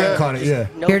 Swank caught Swank that? caught it, yeah.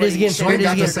 Here it is again. Swank Here it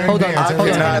got the is same again. Hold on. dance. I Hold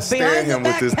on. cannot stand him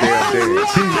with this damn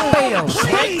dance. Bam.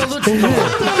 Swank the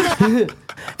luchador.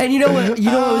 And you know what?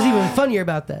 You know what was even funnier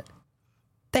about that?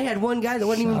 They had one guy that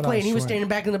wasn't even Shout out playing. He was Swank. standing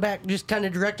back in the back, just kind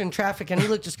of directing traffic. And he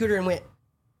looked at Scooter and went,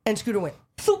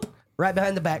 "Foop," right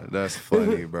behind the back. That's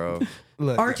funny, bro.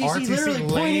 Look, RTC literally laying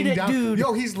pointed at down. dude.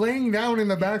 Yo, he's laying down in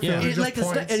the backfield. Yeah. He It's just like the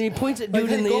points. and he points at Like, dude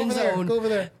hey, in the go end over there, zone. Go over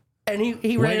there. And he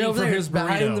ran Waiting over for there his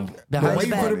behind burrito. the behind the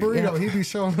Waiting back. for the burrito. Yeah. He'd be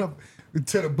showing up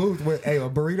to the booth with a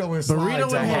burrito and slides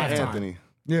Burrito at and halftime. Anthony.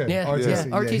 Yeah, Yeah, RTC.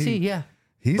 RTC, he- yeah.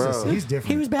 Bro. He's different.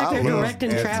 He was back I there love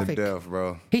directing Ed to traffic. death,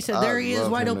 bro. He said, I "There he is,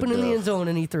 love wide him to open in the death. end zone,"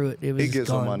 and he threw it. It was He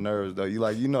gets gone. on my nerves though.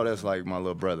 You know that's like my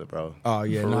little brother, bro. Oh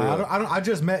yeah, For no, real. I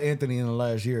just met Anthony in the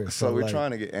last year. So we're like,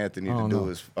 trying to get Anthony I to don't do know.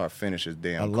 his or finish his I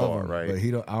damn love car, him, right?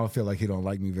 but I don't feel like he don't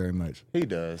like me very much. He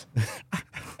does.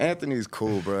 Anthony's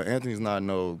cool, bro. Anthony's not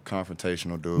no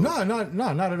confrontational dude. No,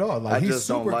 not at all. Like I he's just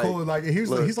don't super like- cool. Like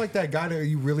Look. he's like that guy that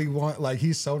you really want. Like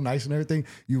he's so nice and everything.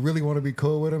 You really want to be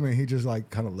cool with him, and he just like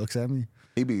kind of looks at me.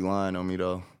 He be lying on me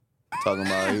though. Talking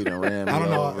about he done ran me I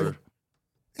don't know. over.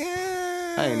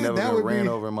 I ain't never that been would ran be-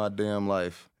 over in my damn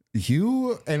life.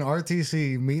 You and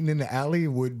RTC meeting in the alley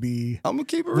would be I'm gonna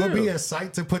keep it real. would be a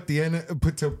sight to put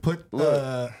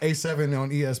A7 on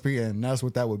ESPN. That's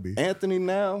what that would be. Anthony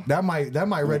now, That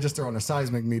might register on a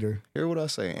seismic meter. hear what I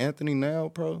say. Anthony now,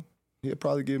 bro, he'll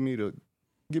probably give me the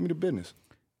business.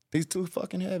 He's too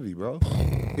fucking heavy, bro.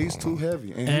 He's too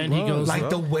heavy. And he runs, goes Like bro.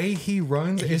 the way he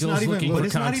runs, He it's goes not even. looking But for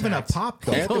it's not even a contact. pop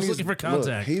though. He goes Anthony's- looking for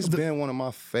contact. He's been one of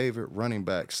my favorite running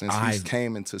backs since he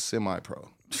came into semi-pro.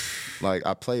 Like,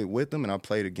 I played with him and I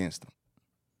played against him.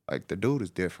 Like, the dude is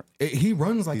different. He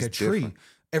runs like He's a tree. different.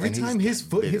 Every And he's time his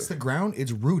foot bigger. hits the ground,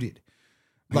 it's rooted.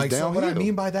 Like, so what I downhill.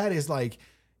 mean by that is like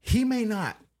he may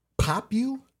not pop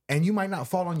you and you might not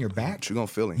fall on your back. But you're going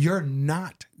to feel him. You're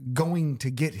not going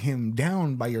to get him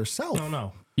down by yourself.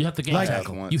 No. You have to gang Like-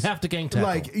 tackle. Once. You have to gang tackle.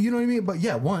 Like, you know what I mean? But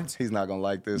yeah, once. He's not going to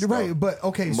like this. You're though. right. But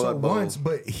okay, so Mud bowl. once,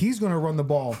 but he's going to run the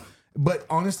ball. But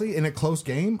honestly, in a close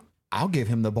game, I'll give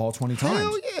him the ball 20 times.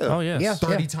 Hell yeah. Oh yes. Yeah.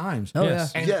 30 times. Oh,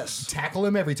 Yes. And Yes. tackle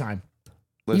him every time.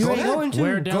 You Listen, ain't going to.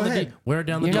 Wear down Go the ahead. wear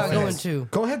down the You're not defense. going to.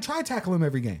 Go ahead, try tackle him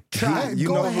every game. Try. You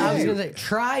Go know ahead. I was gonna say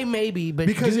try maybe, but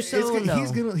Because do so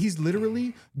no. he's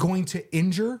literally going to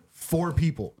injure 4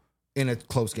 people in a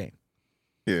close game.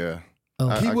 Yeah. Oh.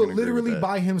 I He can will agree with literally that.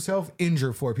 by himself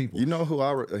injure 4 people. You know who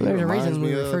he There's a reminds reason we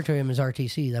me refer of? to him as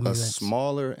RTC. That A means that's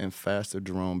smaller and faster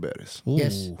Jerome Bettis.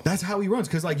 yes. Ooh. That's how he runs.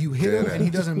 Because like you hit him and he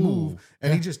doesn't move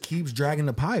and he just keeps dragging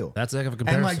the pile. That's a heck of a And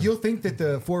comparison. like you'll think that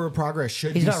the forward progress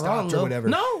should He's be not stopped wrong, or though. whatever.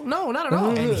 no, not at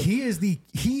all. And he is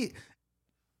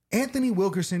Anthony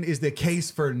Wilkerson is the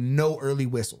case for no early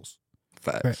whistles.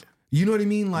 Facts. Right. You know what I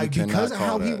mean? Like cannot because of call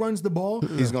how he that. runs the ball,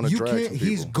 He's gonna drag some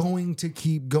he's people. going to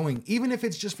keep going, even if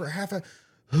it's just for half a.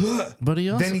 But he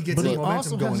also, Then he gets but his he momentum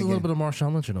also going has a again. little bit of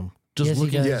Marshawn Lynch in him. Just Yes, he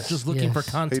looking, does. just looking Yes. for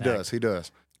He contact. does. He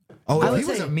does. Oh, I if would he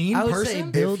was say- a mean I would say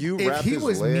person, Bill- If you if wrap he his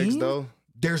was legs, mean, though,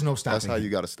 there's no stopping. that's how him. you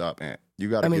got to stop Ant. You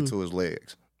got to I mean- get to his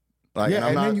legs. Like, Yeah,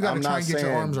 and then you got to I'm try not and get your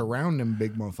saying- arms around them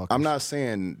big motherfuckers. I'm not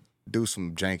saying do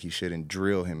some janky shit and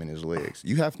drill him in his legs.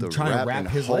 You have to trying wrap, to wrap and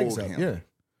his hold legs up. him. Yeah.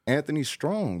 Anthony's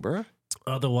strong, bruh.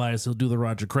 Otherwise, he'll do the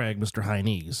Roger Craig, Mr. High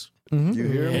Knees. Mm-hmm. You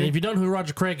hear And me? if you don't know who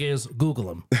Roger Craig is,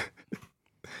 Google him.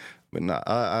 But nah,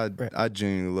 I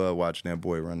genuinely love watching that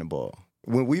boy run the ball.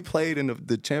 When we played in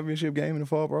the championship game in the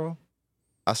fall, bro,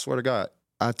 I swear to God,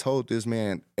 I told this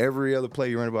man every other play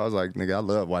you run the ball, I was like, nigga, I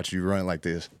love watching you run like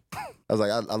this. I was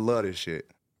like, I love this shit.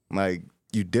 Like,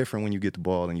 you different when you get the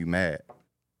ball and you mad.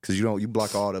 Cause you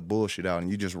block all that bullshit out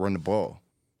and you just run the ball.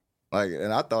 Like,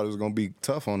 and I thought it was gonna be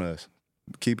tough on us.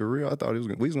 Keep it real. I thought we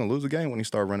was gonna lose the game when he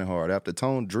started running hard. After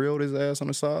Tone drilled his ass on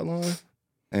the sideline,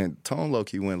 and Tone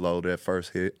low-key went low that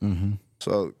first hit. Mm-hmm.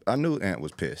 So I knew Ant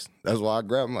was pissed. That's why I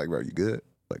grabbed him like, bro, you good?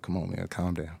 Like, come on, man,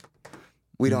 calm down.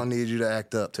 We don't need you to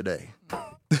act up today.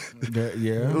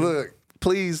 Yeah. Look,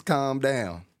 please calm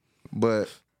down. But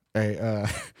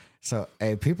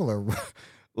Hey, people are.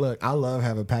 Look, I love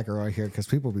having Packer right here because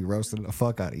people be roasting the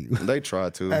fuck out of you. they try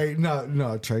to. Hey,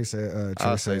 no. Trey said.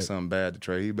 I'll say something bad to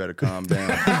Trey. He better calm down.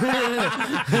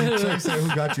 Trey said,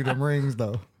 "Who got you them rings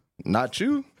though?" Not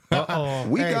you. Uh-oh.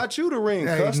 We Hey, got you the ring,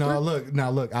 Hey, Custer.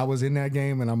 look. I was in that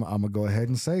game, and I'm gonna go ahead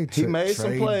and say He made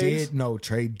some plays.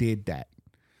 Trey did that.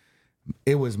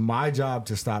 It was my job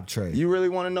to stop Trey. You really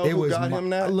want to know it who was got him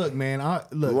that? Look, man. I'm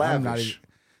not Lavish. even.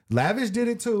 Lavish did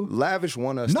it too. Lavish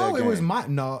won us No, that it game. was my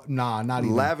not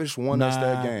even. Lavish won us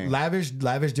that game.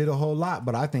 Lavish did a whole lot,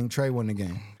 but I think Trey won the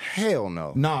game. Hell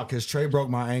no. Nah, because Trey broke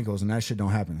my ankles, and that shit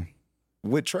don't happen.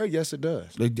 With Trey, yes, it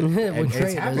does. It, With it's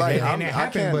Trey, it happened, does. Like, and it I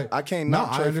happened, can't- but I can't no, knock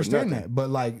Trey I for understand nothing. that, but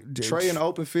like Trey in the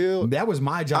open field, that was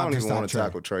my I job don't to even stop want to Trey.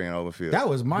 tackle Trey in the open field. That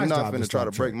was my You're job not to finna try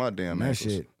to stop break Trey. my damn That ankles.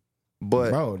 shit, But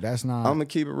bro. That's not. I'm gonna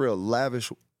keep it real.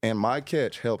 Lavish and my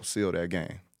catch helped seal that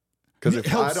game. Because if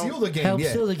help I don't, seal the game. Help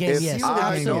yeah. seal the game. If Yes,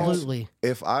 I don't- absolutely.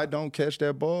 if I don't catch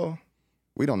that ball,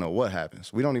 we don't know what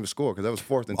happens. We don't even score because that was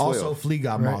 4th and 12. Also, Flea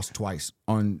got Right. mossed twice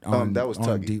on that was on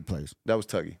Tuggy. deep plays. That was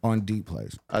Tuggy. On deep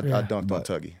plays. I dunked on But-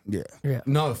 Tuggy. Yeah. Yeah.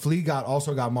 No, Flea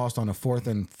also got mossed on a 4th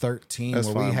and 13 That's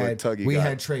where fine, we but had Tuggy we got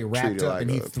had Trey wrapped treated up like and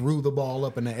he a- threw the ball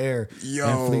up in the air Yo,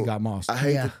 and Flea got mossed. I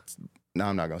hate Yeah. No,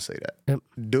 I'm not gonna say that. Yep.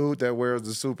 Dude that wears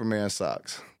the Superman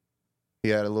socks. He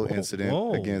had a little incident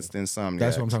whoa. against Insomniac.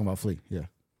 That's what I'm talking about. Flea. Yeah.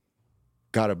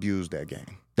 Got abused that game.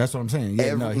 That's what I'm saying.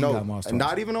 Yeah, no, he got mossed.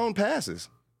 not even on passes.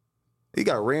 He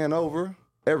got ran over.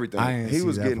 Everything. I didn't He see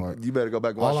was that getting. part. You better go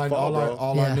back and watch the fall, bro.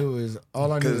 all Yeah. I knew is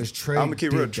Trey. I'm gonna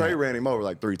keep it real. did Trey that. ran him over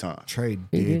like 3 times. Trey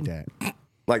He did did. that.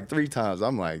 Like 3 times.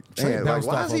 I'm like, Trey man, like bounced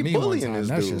why off is of he me one bullying time. this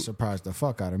That dude? shit surprised the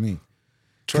fuck out of me.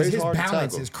 Because Trey's his hard to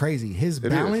balance tackle. is crazy. His It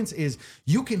balance is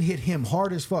you can hit him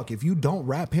hard as fuck. If you don't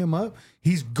wrap him up,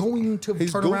 he's going to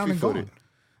He's turn around goofy and go. footed.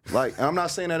 Like, and I'm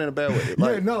not saying that in a bad way. Yeah,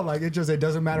 Like, no, like it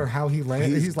doesn't matter how he lands.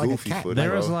 He's He's like a goofy cat. footed.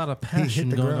 There is a bro. lot of hit passion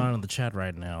the going ground. on in the chat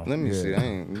right now. let me see. I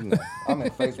ain't. I'm in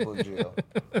Facebook jail.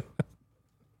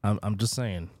 I'm just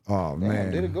saying. Oh Damn,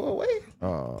 man. did it go away?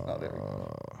 Oh, there we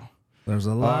go. There's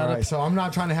a All lot right, of so I'm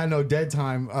not trying to have no dead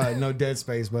time, no dead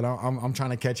space, but I'm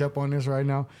trying to catch up on this right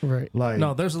now. Right. Like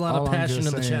no. There's a lot all of I'm passion in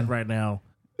just the saying, chat right now.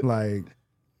 Like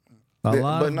A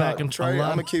lot But of no, back and Trey, I'm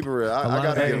gonna keep it real. I lot gotta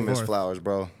of give back him and his forth. flowers,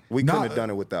 bro. We No, couldn't have done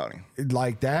it without him.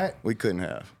 like that. We couldn't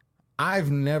have. I've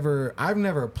never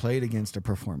played against a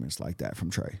performance like that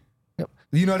from Trey.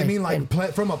 You know what I mean? Like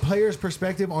from a player's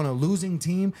perspective on a losing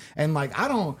team, and like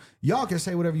y'all can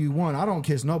say whatever you want. I don't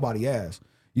kiss nobody ass.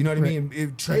 You know what I mean?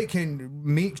 If Trey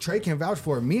can vouch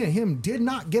for it. Me and him did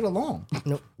not get along.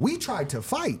 Nope. We tried to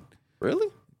fight. Really?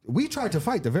 we tried to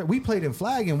fight. We played in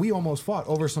flag and we almost fought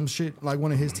over some shit like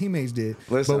one of his teammates did.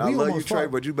 Listen, but we I love you, almost Trey,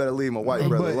 fought. but you better leave my white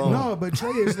brother alone. No, but Trey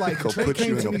is like Trey put you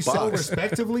came in to a me so box.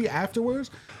 respectfully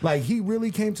afterwards. Like he really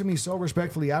came to me so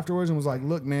respectfully afterwards and was like,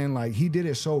 "Look, man, like he did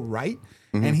it so right,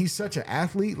 and he's such an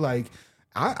athlete. Like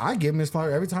I give him his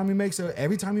flowers every time he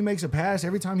makes a pass,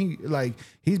 every time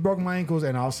he's broken my ankles,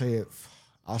 and I'll say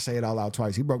it all out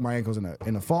twice. He broke my ankles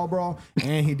in a fall brawl,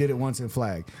 and he did it once in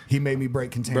flag. He made me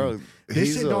break containment. Bro, this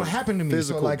he's shit a don't happen to me. So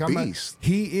physical like I'm beast. like,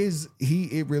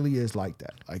 it really is like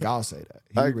that. Like I'll say that.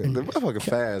 He really The is. motherfucker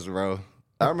fast, bro.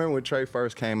 I remember when Trey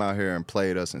first came out here and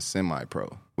played us in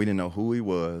semi-pro. We didn't know who he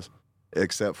was,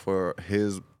 except for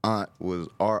his aunt was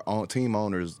our own team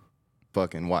owner's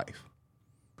fucking wife.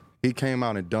 He came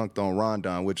out and dunked on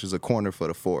Rondon, which is a corner for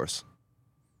the Force.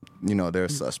 You know, they're a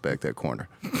suspect at corner.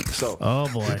 So Oh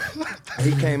boy,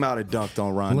 he came out and dunked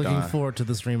on Rondon. looking forward to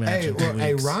this rematch. Hey, in 2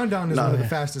 weeks. Rondon is one of the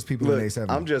fastest people in Look, A7.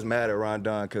 I'm just mad at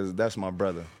Rondon because that's my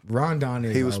brother. Rondon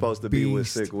is He was a supposed to be with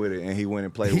beast. Sikwidit, and he went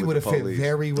and played He with would the have fit police.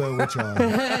 very well with y'all.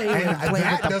 Hey, And play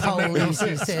that with the doesn't make no police, he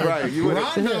sense. said. Right, you would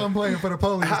have. Rondon playing for the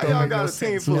police. How don't y'all make got no a team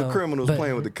sense. full No, of criminals but-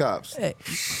 playing with the cops? Hey,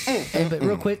 but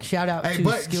real quick, shout out Hey, to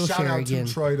but Skillshare shout out again.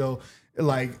 to Troy though.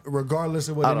 Like, regardless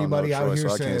of what I don't know anybody out Troy, here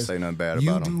so I says, can't say nothing bad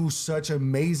you about him. do such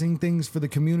amazing things for the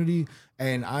community.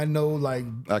 And I know, like,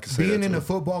 I can say being that in too. the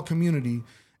football community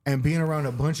and being around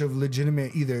a bunch of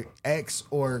legitimate either ex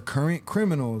or current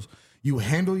criminals, you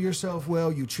handle yourself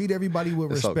well. You treat everybody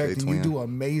with It's respect, okay, and twin. you do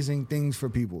amazing things for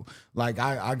people. Like,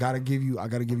 I gotta give you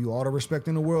all the respect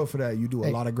in the world for that. You do a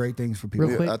lot of great things for people.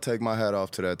 Real quick. I take my hat off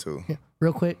to that too.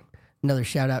 Real quick, another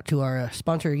shout out to our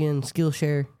sponsor again,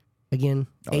 Skillshare. Again,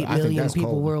 8 I think million that's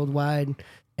people cold. worldwide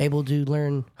able to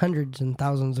learn hundreds and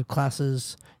thousands of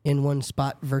classes in one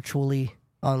spot virtually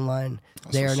online.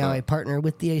 They are what's now up. a partner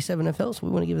with the A7FL, so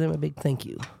we want to give them a big thank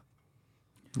you.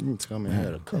 You can tell me I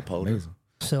had a cup holder. Amazing.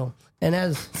 So, and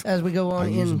as we go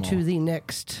on use 'em into all. the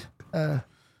next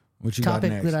What you got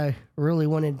topic next? that I really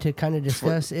wanted to kind of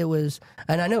discuss, it was,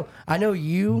 and I know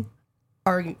you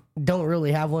don't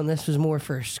really have one. This was more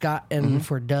for Scott and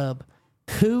for Dub,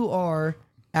 who are,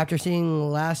 after seeing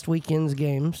last weekend's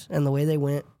games and the way they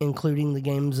went, including the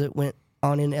games that went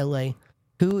on in LA,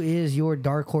 who is your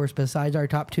dark horse besides our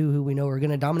top two, who we know are going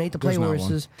to dominate the play There's not one.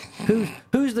 horses?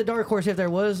 Who's the dark horse if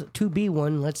there was to be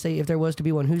one? Let's say if there was to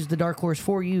be one, who's the dark horse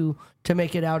for you to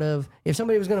make it out of? If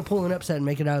somebody was going to pull an upset and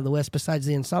make it out of the West, besides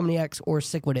the Insomniacs or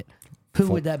Sikwidit, who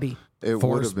would that be? It would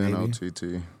Force, have been maybe.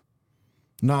 OTT.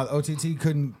 No, OTT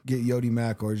couldn't get Yodi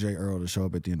Mack or Jay Earl to show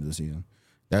up at the end of the season.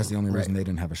 That's the only reason they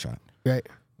didn't have a shot. Right.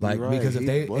 Like, You're right, because he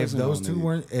if wasn't those on two the-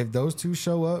 weren't, if those two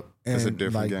show up, It's a and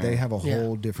different like game. they have a Yeah.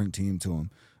 whole different team to them.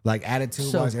 Like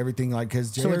attitude wise, everything. Like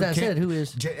because So with that said, who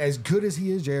is- as good as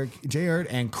he is, Jared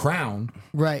and Crown.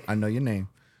 Right. I know your name.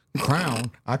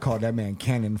 Crown, I called that man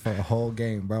Cannon for a whole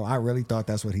game, bro. I really thought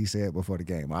that's what he said before the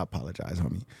game. I apologize,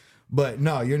 homie. But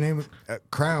no, your name,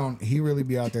 Crown, he really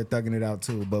be out there thugging it out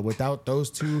too. But without those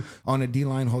two on the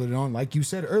D-line holding it on, like you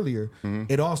said earlier,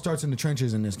 it all starts in the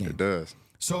trenches in this game. It does.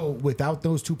 So without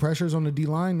those two pressures on the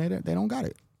D-line, they don't got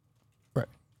it. Right.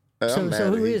 I'm So mad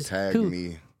who that he is- tagged who-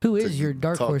 me who to is your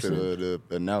dark talk horse to then?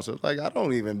 the announcer. Like, I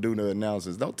don't even do the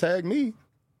announcers. Don't tag me.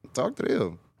 Talk to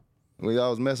them. When y'all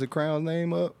was messing Crown's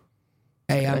name up,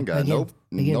 Hey, I I'm ain't got again,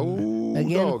 no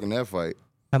dog in that fight.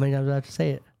 How many times do I have to say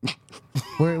it?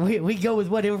 we go with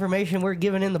what information we're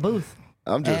given in the booth.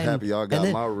 I'm just And- happy y'all got and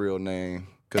then- my real name.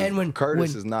 Because and when- Curtis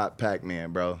when- is not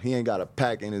Pac-Man, bro. He ain't got a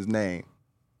Pac in his name.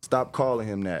 Stop calling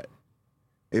him that.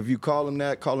 If you call him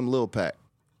that, call him Lil Pac.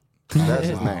 That's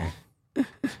his name.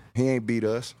 He ain't beat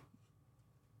us.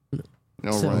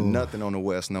 Don't So- run nothing on the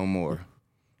West no more.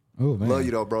 Oh man, Love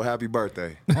you though, bro. Happy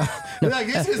birthday. like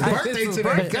it's his birthday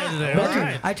today. God,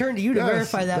 But I turned to you to Yes,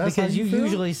 verify that that's because how you you feel?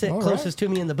 usually sit All closest to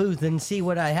me in the booth and see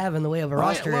what I have in the way of a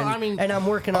roster. well, and, I mean- and I'm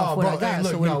working off Oh, what bro, I got. hey,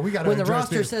 look, so when, no, we gotta when the address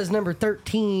roster this. says number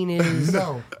 13 is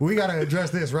No, we got to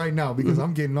address this right now because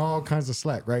I'm getting all kinds of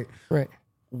slack. Right, right.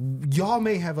 y'all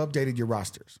may have updated your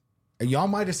rosters, and y'all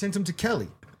might have sent them to Kelly.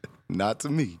 Not to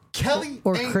me. Kelly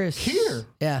Or ain't Chris here.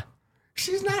 Yeah.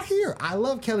 She's not here. I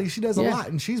love Kelly. She does a Yeah. lot,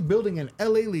 and she's building an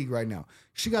LA league right now.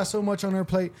 She got so much on her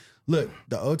plate. Look,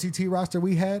 the OTT roster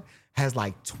we had has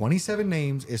like 27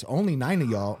 names. It's only 9 of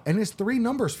y'all, and it's 3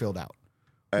 numbers filled out.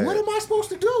 What am I supposed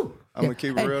to do? I'm gonna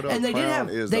keep it And- real though. and they did Crown have-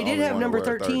 is they the did only have one to number wear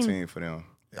 13 for them.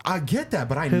 I get that,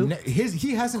 but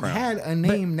he hasn't had a But-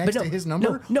 name next but to his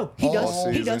number. No, he all does.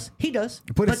 He season. does. He does.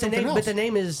 But it's the something name. else. But the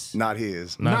name is. Not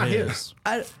his. Not his.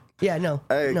 his. Yeah. No.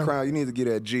 Hey, no. Crown, you need to get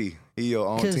that G. He your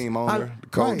own 'Cause team I'm- owner, the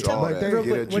coach, Right, all but that. they- Real Get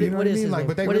quick, that what G. know what what I is mean? his Like, name?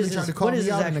 but they What really is tried his- to call what is me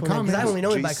his out in the actual name? 'Cause I comments. only know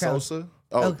him G by Crown. Sosa?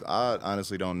 Oh, Oh. I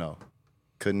honestly don't know.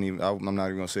 Couldn't even. I'm not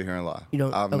even gonna sit here and lie. You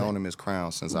don't- I've okay. known him as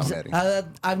Crown since I met him.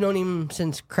 I've known him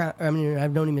since Crown. I mean,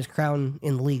 I've known him as Crown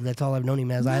in the league. That's all I've known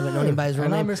him as. I haven't known him by his real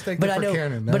And I name. mistake But it I for know.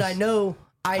 Cannon. But I know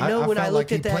when I felt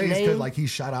looked like at that he plays name, like he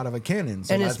shot out of a cannon.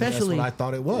 So and that's especially what I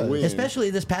thought it was. When- especially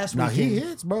this past Now weekend. he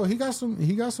hits, bro. He's got some.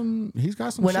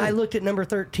 When I shit. looked at number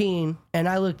 13 and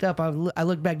I looked up, I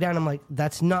looked back down. I'm like,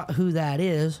 that's not who that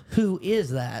is. Who is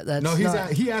that? That's No,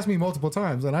 not, he asked me multiple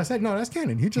times, and I said, "No, that's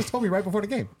Cannon." He just told me right before the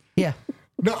game. yeah.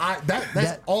 No, that's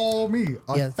That- all me.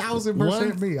 Yeah.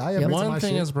 1,000% me. I admit to my One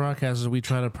thing shit. as broadcasters we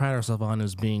try to pride ourselves on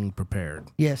is being prepared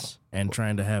Yes. and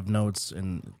trying to have notes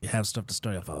and have stuff to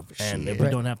stay off of. And if we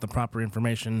Right. don't have the proper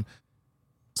information,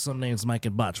 some names might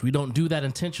get botched. We don't do that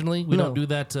intentionally. We No, don't do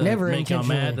that to never make y'all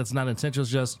intentionally. mad. That's not intentional.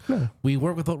 It's just we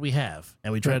work with what we have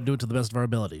and we try to do it to the best of our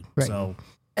ability. Right. So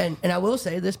And I will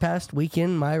say this past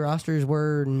weekend, my rosters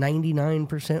were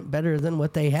 99% better than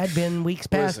what they had been weeks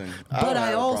past. Listen, I but don't I have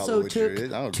a problem also with you. took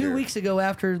I don't 2 care. weeks ago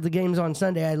after the games on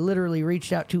Sunday, I literally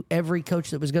reached out to every coach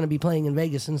that was going to be playing in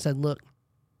Vegas and said, look,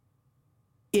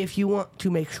 if you want to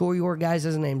make sure your guys'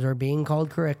 names are being called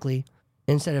correctly,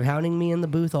 instead of hounding me in the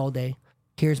booth all day,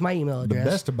 here's my email address.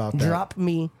 best about that-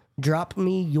 Drop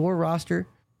me your roster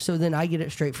so then I get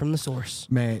it straight from the source.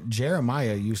 Man,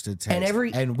 Jeremiah used to text,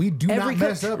 And we do not every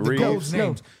mess coach- up the Reeves. coach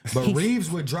names, but He-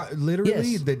 Reeves would drop literally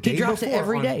Yes. the day He drops it before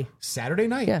every on day. Saturday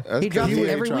night. Yeah. That's He drops 'cause it ain't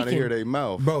every trying to hear weekend. their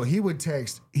mouth. Bro, he would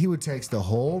text the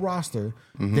whole roster,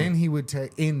 Mm-hmm. then he would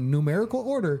text in numerical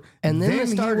order, And then the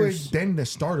he starters. then the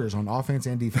starters on offense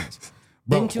and defense.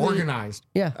 Bro, Then to me- organized.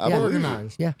 Yeah. I yeah. believe it.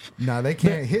 Organized. Yeah. Now they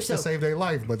can't hit so- to save their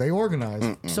life, but they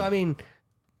organized. So I mean,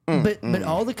 but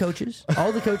all the coaches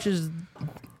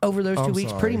over those 2 I'm weeks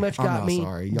sorry. pretty much I'm got not me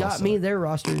sorry. Y'all got suck. me their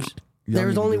rosters. Y'all There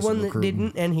was need to only do some one that recruiting.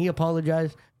 didn't, and he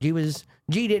apologized.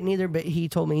 G didn't either, but he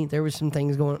told me there was some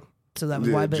things going. So that was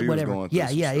Yeah, why. But G was whatever. going through Yeah,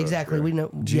 some yeah, stuff, exactly. bro. We know.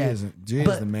 G yeah. is the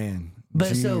But- man. but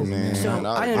G so- is the man. so Man, I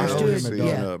owe him understood, a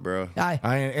yeah. donut, bro. I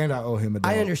I owe him a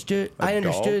dog. I understood. I A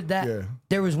understood that Yeah.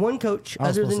 there was one coach I was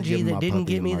other supposed than to give G him that my didn't puppy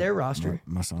give and me my- their roster.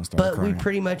 My son started But we crying.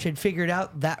 pretty much had figured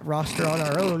out that roster on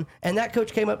our own. And that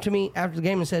coach came up to me after the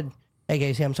game and said, "Hey,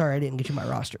 Casey, I'm sorry I didn't get you my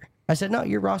roster." I said, "No,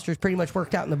 your roster's pretty much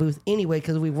worked out in the booth anyway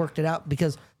because we've worked it out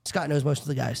because Scott knows most of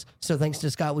the guys. So thanks to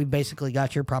Scott, we basically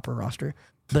got your proper roster."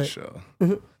 But Sure.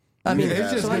 I mean,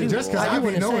 It's just so I do, just because I I do be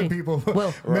wanna knowing say, people.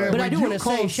 Well, Man, but I when do you want to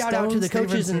say called shout out to the Stone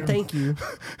coaches and Stevenson-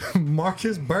 thank you.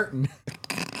 Marcus Burton.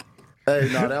 Hey,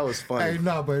 no, that was funny. Hey,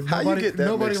 no, but How you nobody, get that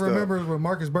nobody mixed up? remembers when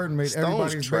Marcus Burton made Stone's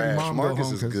everybody's baby trash. mom go Marcus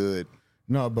home. is 'cause- good.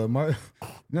 No, but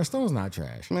no, Stone's not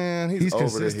trash. Man, he's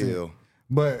over the hill.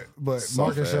 But So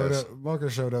Marcus showed fast. up.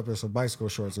 Marcus showed up in some bicycle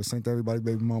shorts and sent everybody's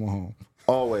baby mama home.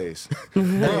 Always.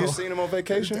 Have you seen him on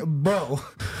vacation? Bro,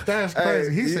 that's Hey,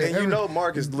 crazy. He said, and you know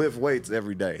Marcus lift weights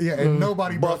every day. yeah, and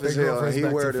nobody Buff brought as their hell. And girlfriends he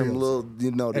back wear to them fields. little,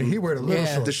 you know, And he wear the little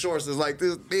Yeah. the shorts. shorts is like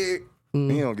this big.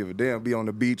 He don't give a damn. Be on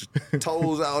the beach,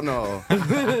 toes out and all.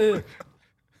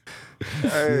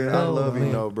 Hey, I love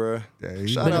him though, bro. Yeah, he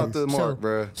Shout out does. to Mark,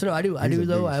 bro. So no, I do He's a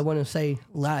though. beast. I want to say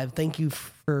live, thank you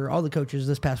for all the coaches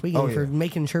this past weekend Oh, yeah. for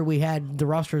making sure we had the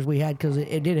rosters we had because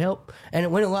it did help and it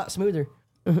went a lot smoother.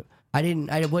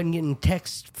 I wasn't getting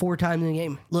texts 4 times in the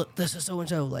game. Look, this is so and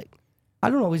so. Like, I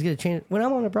don't always get a chance when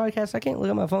I'm on a broadcast. I can't look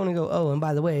at my phone and go, oh, and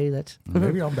by the way, that's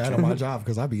Maybe I'm bad on my job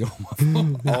because I be on my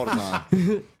phone. All the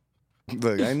time.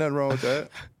 Look, ain't nothing wrong with that.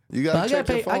 You gotta I check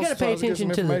gotta your pay. phone I gotta pay sometimes to get attention some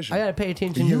to the. information. I gotta pay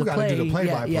attention to You the got to play. do the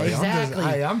play-by-play. Yeah,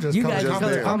 exactly. I'm just you coming. guys just are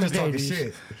there. I'm just talking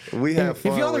commentators. shit. We have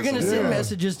fun. If y'all are with gonna some- send Yeah.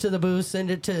 messages to the booth,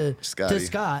 send it to Scotty.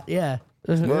 Scott. Yeah.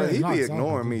 Well, he No, be it's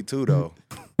ignoring not. me too, though.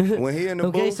 When he in the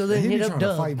Okay, booth, so then He be hit up trying to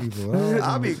Dub. fight people.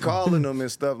 I be calling him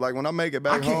and stuff. Like when I make it I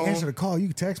back can't home, answer the call. You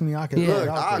can text me. I can. Yeah. look,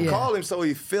 I Yeah. call him so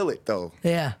he feel it though.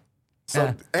 Yeah. So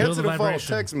Yeah. Feel answer the the phone,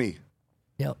 vibration. text me.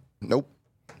 Yep. Nope.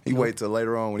 He wait till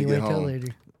later on when You he get wait till home. later.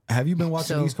 Have you been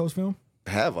watching So- East Coast film?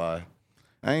 Have I?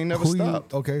 I ain't never Who you-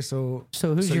 stopped. okay, so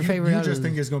So who's your favorite You out just of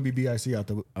think it's gonna be BIC out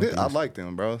the? I like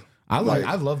them, bro. I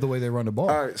love the way they run the ball.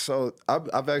 All right, so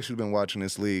I've actually been watching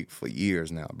this league for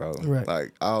years now, bro. Right.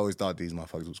 Like I always thought these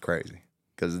motherfuckers was crazy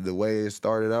because the way it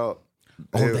started out,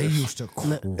 Oh, it, they used to. it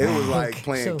was like Okay,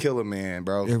 playing so- Killer Man,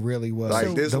 bro. It really was.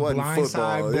 Like this The wasn't blind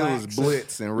side football; it was blacks.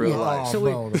 blitz in real Yeah. life. So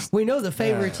bro. we know the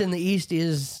favorites in the East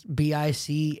is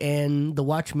BIC and the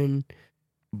Watchmen,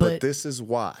 But but this is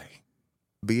why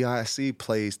BIC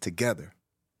plays together,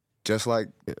 just like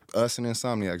us and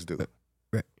Insomniacs do.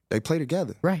 Right. They play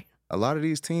together. right. A lot of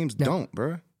these teams No. don't,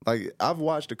 bro. Like I've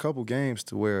watched a couple games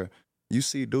to where you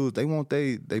see dudes, they want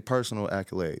they personal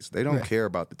accolades. They don't Right. care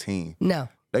about the team. No,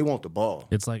 They want the ball.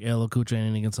 It's like El Cuche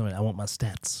and against somebody. I want my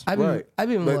stats. I've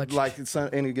been watching. Like it's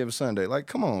any given Sunday. Like,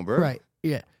 come on, bro. Right.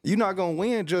 Yeah. You're not gonna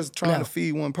win just trying No. to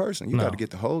feed one person. You No. got to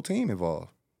get the whole team involved,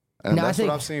 and No, I that's think-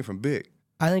 what I've seen from Big.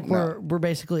 I think we're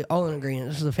basically all in agreement.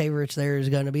 This is the favorites. There is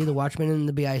going to be the Watchmen and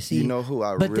the BIC. You know who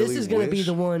I but really this is going to be wish?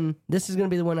 the one. This is going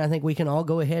to be the one. I think we can all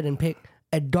go ahead and pick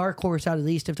a dark horse out of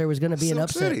the East if there was going to be an Silk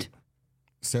upset. City.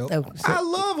 So, Oh, so- I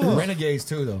love them. Renegades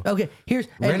too, though. okay, here's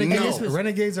and Renegades, this was,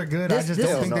 Renegades are good. this- I just this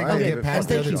don't is- think they're no, going to okay, get past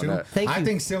and the thank other you. two. Thank I you,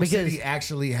 think Silk because City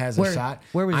actually has a where- shot.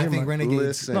 where was I your think mark? Renegades.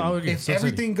 Listen, No, okay, If Silk City.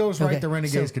 everything goes right, Okay, the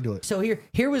Renegades so- could do it. So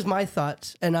here was my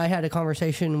thoughts, and I had a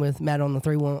conversation with Matt on the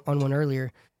 3-1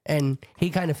 earlier, and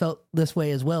he kind of felt this way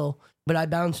as well. But I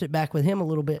bounced it back with him a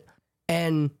little bit,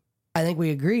 and I think we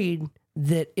agreed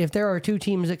that if there are two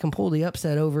teams that can pull the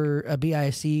upset over a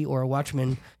BIC or a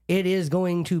Watchman, it is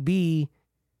going to be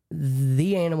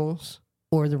the Animals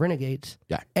or the Renegades.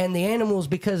 Yeah. And the Animals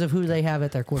because of who they have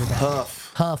at their quarterback.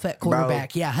 Huff at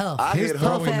quarterback. Yeah, Huff. I His hit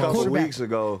Huff a throwing couple quarterback. weeks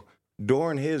ago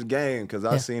during his game because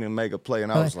I Yeah. seen him make a play,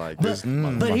 and I was like, "This But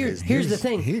motherfucker is here's the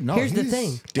thing. Here's the he's-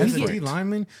 thing. As You a get- D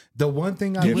lineman, the one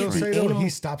thing I will get say the though, animal- he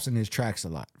stops in his tracks a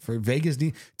lot. For Vegas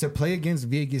D to play against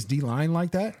Vegas D line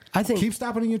like that, I think- keep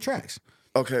stopping in your tracks.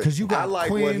 Okay, 'Cause you got I like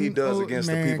what he Quinn. does Oh, against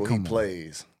man, the people he come on.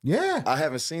 plays. Yeah, I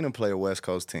haven't seen him play a West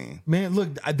Coast team. man. Look,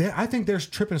 I think there's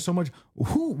tripping so much.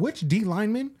 Which D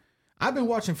lineman? I've been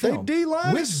watching film. D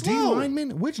line Which is D slow.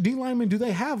 lineman? Which D lineman do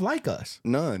they have like us?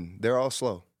 None. They're all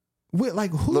slow.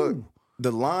 Like who? Look,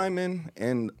 the linemen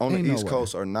and on Ain't the no East way.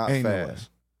 Coast are not Ain't no fast.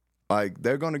 Like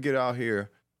they're gonna get out here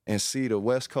and see the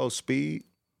West Coast speed,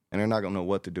 and they're not gonna know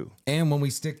what to do. And when we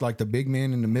stick like the big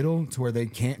man in the middle to where they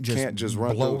can't just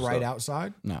run blow through right stuff.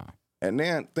 outside, no. And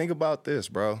then think about this,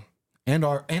 bro. And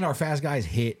our fast guys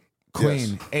hit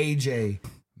Quinn, AJ,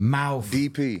 Mouth,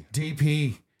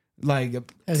 DP, like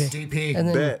DP, And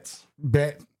then- Bets.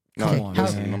 bet. No, Come on,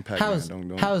 how's- man. I'm Pac-Man. how's-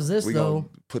 Don't how's this, we though? Gonna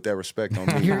put that respect on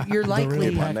me. You're likely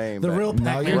Get my name The back. real No,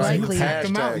 Pac-Man. you're right. likely- You packed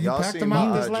them out. Hashtag. You Y'all packed seen them my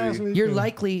out this IG. last week. You're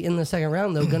likely in the second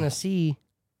round though going to see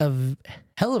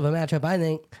hell of a matchup. I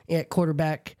think at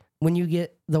quarterback when you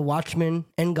get the Watchmen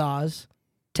and Gauze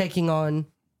taking on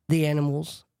the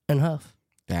Animals and Huff.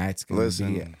 That's gonna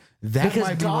Listen. be it. That Because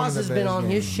might be one Gauze of has the been best on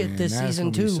his games, shit man. this That's season,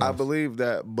 gonna be too. so- I believe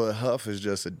that, but Huff is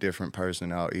just a different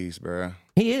person out east, bro.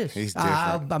 He is. He's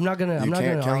different. I'm not gonna. I'm You not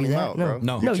can't gonna count argue him that. out, No, bro.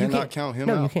 No. you you cannot can't. count him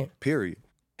No, out. you can't. Period.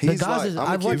 The He's Gauze like, is. I'm I've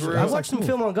gonna keep watched. it real. I watched some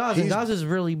film on Gauze, and He's- Gauze has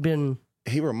really been.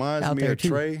 He reminds out me there, of too.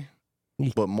 Trey,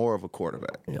 but more of a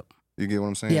quarterback. Yep. You get what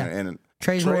I'm saying? Yeah. And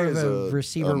Trey's Trey more of is a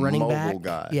receiver, running mobile back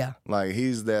guy. Yeah. Like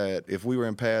he's that. If we were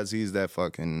in pads, he's that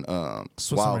fucking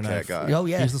Swiss Army wildcat knife. guy. Oh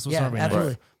yeah. He's the Swiss yeah. Army knife.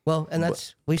 Absolutely. Well, and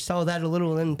that's we saw that a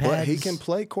little in pads. But he can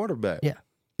play quarterback. Yeah.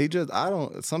 He just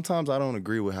sometimes I don't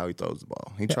agree with how he throws the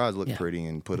ball. He tries to look Yeah. pretty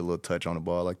and put a little touch on the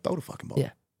ball. Like throw the fucking ball.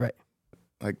 Yeah. Right.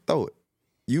 Like throw it.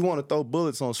 You want to throw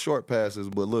bullets on short passes,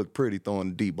 but look pretty throwing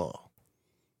the deep ball.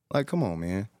 Like, come on,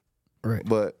 man. Right.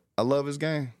 But I love his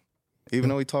game, even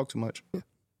though he talk too much.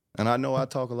 And I know I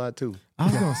talk a lot too. I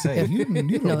was gonna say you the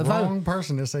No, if I- wrong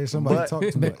person to say somebody But- talk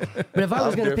too much. But if I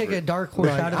was I'm going to pick a different. dark horse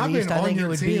out of I've the been East, I on think it your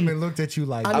would team be. and looked at you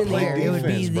like I'm in the play air. It would be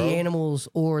defense, the bro. Animals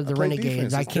or the play Renegades.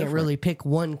 defense. I It's can't different. really pick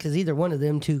one because either one of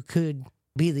them two could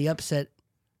be the upset.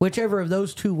 Whichever of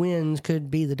those two wins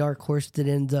could be the dark horse that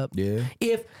ends up. Yeah.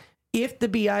 If the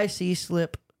BIC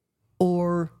slip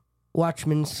or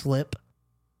Watchmen slip,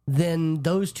 then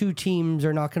those two teams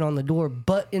are knocking on the door.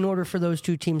 But in order for those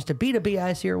two teams to beat a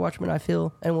BIC or Watchmen, I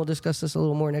feel, and we'll discuss this a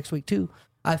little more next week too,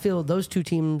 I feel those two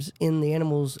teams in the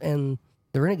Animals and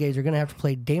the Renegades are going to have to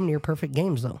play damn near perfect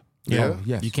games, though. Yeah.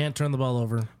 Yes. You can't turn the ball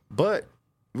over. But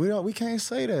we can't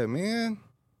say that, man.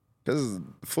 Because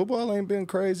football ain't been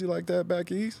crazy like that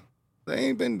back east. They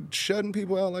ain't been shutting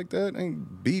people out like that.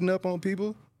 Ain't beating up on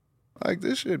people. Like,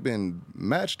 this shit been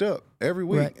matched up every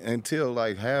week Right. until,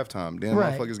 like, halftime. Then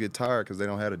Right. motherfuckers get tired because they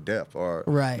don't have the depth or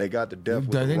Right. they got the depth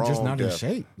with They're the wrong just not in depth.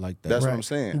 shape like that. That's what Right. I'm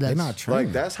saying. They're That's- not training.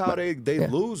 Like, that's how they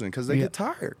losing because they get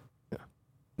tired.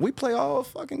 We play all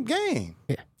fucking game.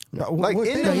 But Like, what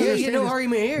in they the- don't Yeah, understand no is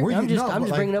argument here. we're- I'm just but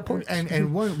bringing up points.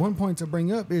 And one point to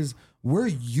bring up is we're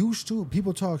used to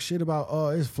people talk shit about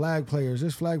it's flag players,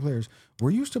 it's flag players. We're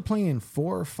used to playing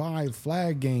 4 or 5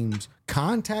 flag games,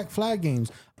 contact flag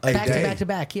games a back day. to back to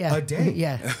back, yeah. A day.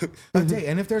 Yeah. A day.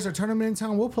 And if there's a tournament in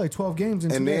town, we'll play 12 games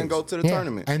in 2 And days. then go to the Yeah.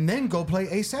 tournament. And then go play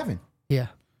A7. Yeah.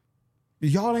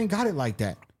 Y'all ain't got it like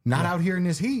that. Not out here in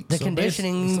this heat. The So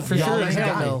conditioning for y'all sure ain't is got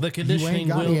hell it. no. The conditioning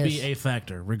got will it. be Yes. a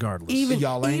factor regardless. Even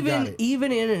Y'all ain't got it.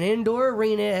 even in an indoor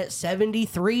arena at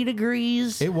 73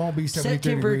 degrees. It won't be set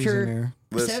 73 degrees in temperature. there.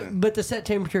 Listen. But the set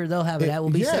temperature they'll have it at will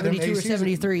be Yeah, them 72 or ACs,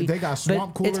 73. they got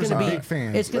swamp but it's coolers gonna and be big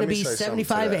fans. it's going Let to me be say something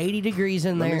 75 to that. 80 degrees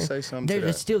in Let there. me say something to They're that.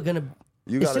 just still going to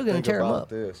You it's got still to going think to tear them about up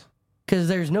this. because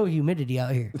there's no humidity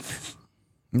out here.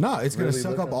 No, it's gonna Really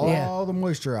suck look up at all the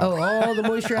moisture out. Oh, all the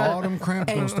moisture out. All them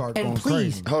cramps gonna start going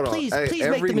please, crazy. Hold on. please, Hey, please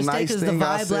make every the mistake nice as the thing I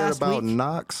vibe said last about week.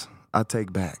 Knox, I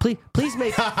take back. Please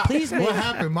make. What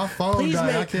happened? My phone Please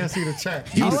died. I make- can't see the chat.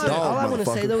 All dog, I want to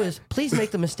say motherfucker. though is, please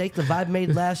make the mistake the Vibe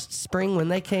made last spring when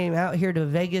they came out here to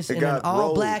Vegas in an got all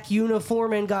rolled. black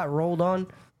uniform and got rolled on,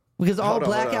 because all Hold on,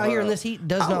 black hold on, out here hold in on. this heat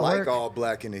does I not like work. all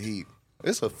black in the heat.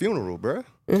 It's a funeral, bruh.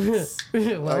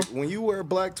 well, Like when you wear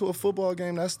black to a football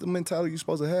game, that's the mentality you're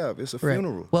supposed to have. It's a right.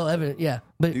 funeral. Well, evident, yeah,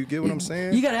 but You get what I'm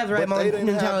saying? You gotta have the right But they didn't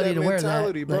have mentality that to wear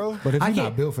mentality, that, bro. But if I you're not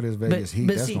can't- built for this Vegas heat,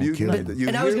 that's see, gonna kill but you.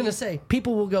 and I was hear gonna me? say,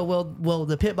 people will go, well,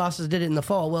 the pit bosses did it in the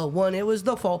fall. Well, one, it was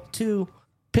the fall. Two,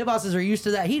 pit bosses are used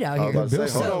to that heat out I was here. about to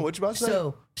say, hold So- on, what you about to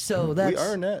say? So that's We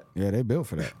earned that. Yeah, they built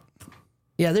for that.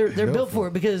 yeah, they're built for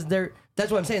it because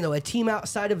that's what I'm saying though. A team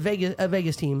outside of Vegas, a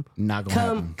Vegas team, Not gonna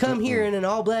happen. come here in an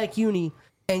all black uni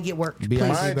and get worked. BIC Please.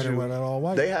 Mind better you, wear that all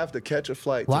white. They have to catch a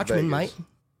flight to Watchmen Vegas. might.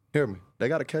 Hear me. They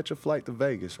got to catch a flight to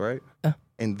Vegas, right?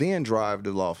 And then drive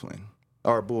to Laughlin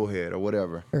or Bullhead or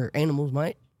whatever. Or animals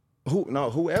might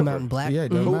Whoever. come out in black. Yeah, it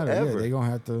doesn't matter. Yeah, Whoever. they gonna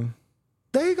have to.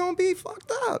 They gonna be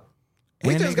fucked up.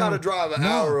 We And they just got to gonna- drive an No.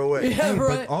 hour away. Yeah, Hey,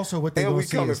 right. but also what they And gonna we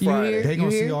see coming is Friday. they gonna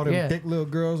You see hear? all them Yeah. thick little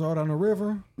girls out on the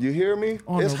river. You hear me?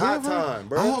 On It's the hot river. time, I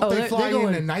bro. hope Oh, they they're fly in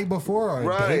going- the night before or a day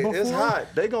Right, before. it's hot.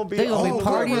 They gonna be They gonna be all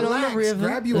partying over. on the river.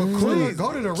 Grab you a cooler. Please.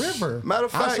 Go to the river. Matter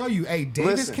of I'll fact, show you. Hey,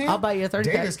 Davis listen. camp. I'll buy you a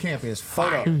 30 Davis pack. camp is Hold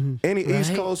fire. on. Any East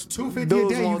Right. Coast $250 a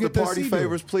dudes day, you want the get to party see them.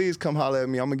 favors, please come holler at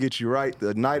me. I'm gonna get you right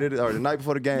the night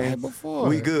before the game. Night before.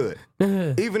 We good.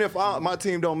 Even if my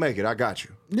team don't make it, I got you.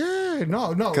 Yeah,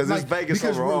 no. Because like, it's Vegas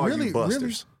because over we're all really, you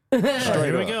busters.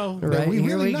 Here we go. Right, we here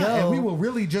really we not, go. and we will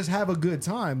really just have a good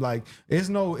time. Like it's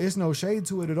no shade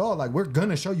to it at all. Like we're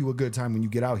gonna show you a good time when you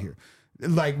get out here.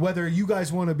 Like whether you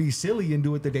guys want to be silly and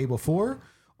do it the day before,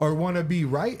 or want to be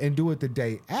right and do it the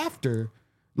day after.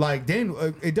 Like then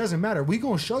it doesn't matter. We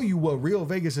gonna show you what real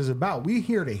Vegas is about. We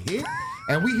here to hit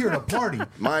and we here to party.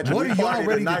 Mind you, What we are y'all party the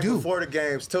ready to night do? before the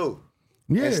games too.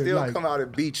 Yeah, and still like- come out and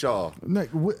beat y'all. Like,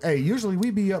 hey, usually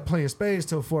we be up playing spades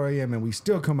till 4 a.m. and we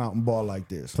still come out and ball like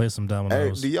this. Play some Hey,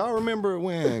 dominoes. do y'all remember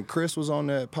when Chris was on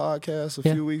that podcast a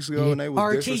Yeah. few weeks ago Yeah. and they was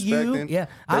RTU, disrespecting? yeah.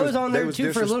 They I was on they there was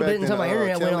too for a little bit until my disrespecting,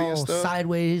 internet went Kelly and all stuff?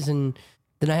 sideways, and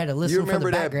then I had to listen You for the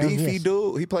remember that background. beefy Yes.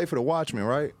 dude? He played for the Watchmen,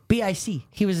 right? BIC.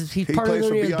 He's part of plays the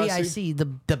for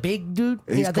BIC. The big dude.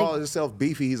 He's Yeah, I think called himself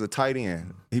Beefy. He's a tight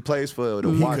end. He plays for the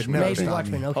could Watchmen. never maybe stop me.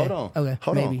 Watchmen. Okay. Hold on. Okay.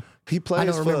 Hold maybe. on. He I plays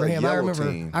don't for remember a him. yellow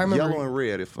team. I remember. Yellow and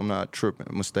red, if I'm not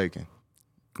mistaken.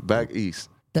 Back east.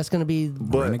 That's going to be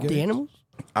But the animals.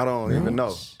 I don't even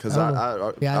know because I don't I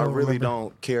know. Yeah, I I don't really remember.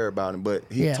 don't care about him. But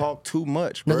he Yeah. talked too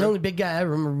much, No, bro. the only big guy I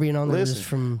remember being on there was Listen,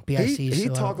 from BIC. he so I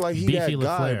talked don't- like he Beefy that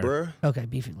guy, LaFleur. bro. Okay,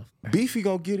 Beefy. Beefy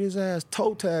gonna get his ass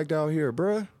toe tagged out here,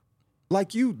 bruh.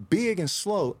 Like you big and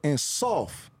slow and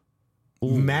soft.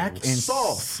 Mac and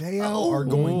Soft. Sale are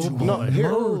going to No, here,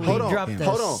 Holy, hold on, dropped the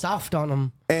hold on. soft on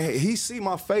him. And he see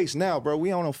my face now, bro.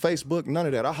 We on Facebook, none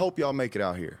of that. I hope y'all make it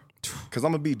out here. Cause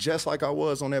I'm gonna be just like I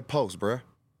was on that post, bruh.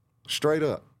 Straight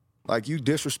up. Like you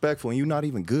disrespectful and you not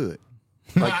even good.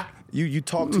 Like you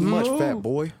talk too much, fat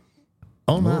boy.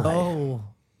 Oh my! Oh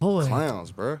boy.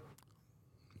 Clowns, bruh.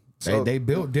 So they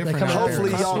built different. They come out out there.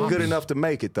 hopefully y'all costumes. good enough to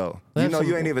make it though. They You have know some-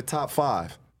 you ain't even top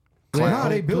 5. No,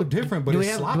 they built different, but do we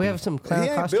it's have sloppy. do we have some He clown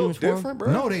ain't costumes built for him? different,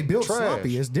 bro. No, they built Trash.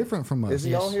 sloppy. It's different from us. Is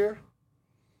he on here?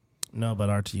 No, but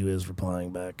RTU is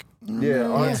replying back. Yeah,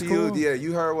 RTU. cool. Yeah,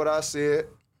 you heard what I said.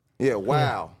 Yeah,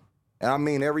 wow. And I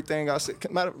mean everything I said.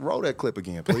 Roll that clip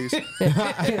again, please.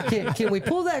 Can we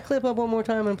pull that clip up one more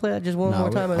time and play it just one more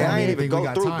time? I ain't even think go we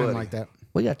got through, time buddy. like that.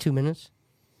 We got 2 minutes.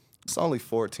 It's only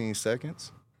 14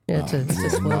 seconds. Yeah, it's a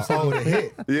swell Oh, second the clip.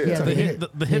 hit. Yeah, Yeah, The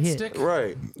hit, the hit hit. stick.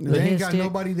 right. They hit ain't got stick.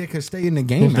 nobody that could stay in the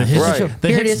game. The after hit, that. Right. the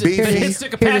Here hit, it is. the Here it hit is.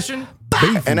 stick of Here it is.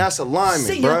 passion. And that's a lineman,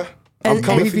 See ya. bruh. I'm And,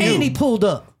 coming and, for you. and he pulled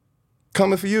up.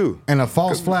 Coming for you. And a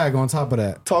false flag on top of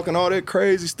that. Talking all that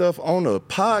crazy stuff on a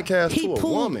podcast He to a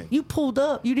pulled. woman. You pulled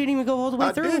up. You didn't even go all the way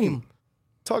I through didn't. him.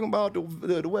 Talking about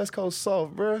the West Coast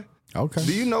soft, bruh. Okay.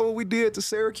 Do you know what we did to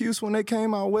Syracuse when they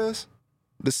came out west?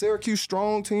 The Syracuse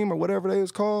Strong Team or whatever they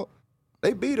was called,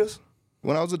 they beat us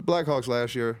when I was at the Blackhawks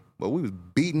last year. But we was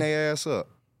beating their ass up.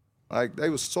 Like, they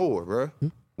was sore, bro.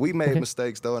 We made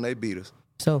mistakes, though, and they beat us.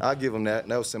 So I give them that.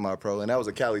 And that was semi-pro, and that was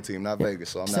a Cali team, not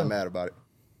Vegas, so I'm So- not mad about it.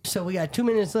 So we got 2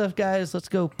 minutes left, guys. Let's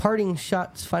go. Parting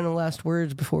shots, final last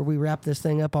words before we wrap this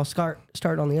thing up. I'll start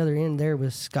on the other end there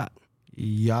with Scott.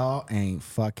 Y'all ain't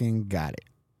fucking got it.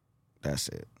 That's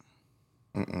it.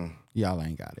 Y'all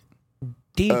ain't got it.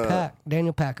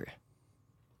 Daniel Packer.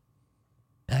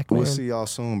 PacMan. We'll see y'all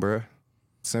soon, bro.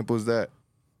 Simple as that.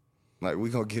 Like, we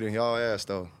gonna get in y'all ass,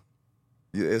 though.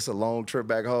 It's a long trip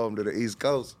back home to the East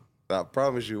Coast. I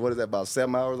promise you. What is that, about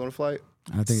 7 hours on the flight?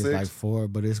 I think 6? it's like 4,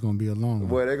 but it's gonna be a long one.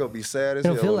 Boy, they're going to be sad as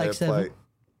It'll hell feel on like that 7.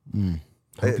 flight.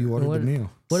 Hope you ordered What- the meal.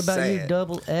 What about you, Sad.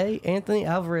 Double A? Anthony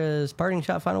Alvarez, parting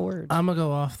shot, final words. I'm gonna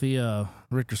go off the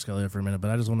Richter scale here for a minute, but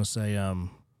I just want to say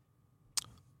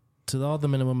to all the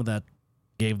men and women that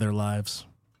gave their lives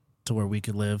to where we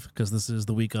could live, because this is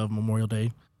the week of Memorial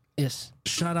Day. Yes.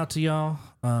 Shout out to y'all.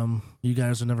 You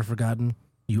guys are never forgotten.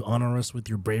 You honor us with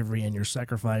your bravery and your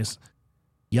sacrifice.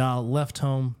 Y'all left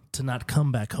home to not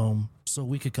come back home so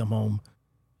we could come home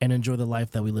and enjoy the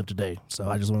life that we live today. So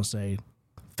I just want to say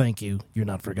thank you. You're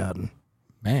not forgotten.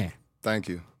 Man, Thank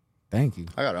you. thank you.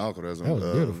 I got an uncle that's a That was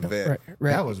beautiful. vet.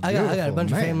 Right. That was I got a beautiful,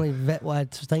 bunch of man. family vet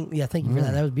wives. Thank you for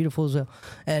that. That was beautiful as well.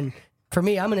 And for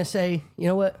me, I'm going to say, you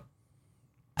know what?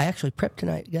 I actually prepped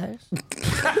tonight, guys. Man,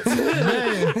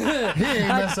 he ain't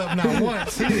mess up not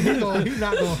once. He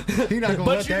not gonna But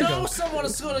let you that know go. someone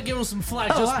is going to give him some flack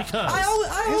just because. I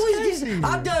always crazy.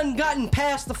 I've gotten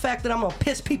past the fact that I'm going to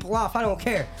piss people off. I don't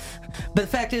care. But the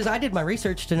fact is, I did my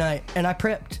research tonight, and I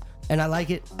prepped, and I like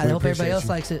it. I hope everybody appreciate else you.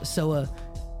 likes it. So,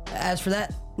 as for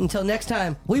that, until next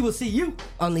time, we will see you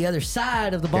on the other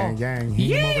side of the ball. Gang, gang.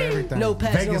 Heat him over everything. No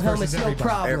pads, Vegas no helmets, versus no everybody.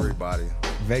 problem. Everybody.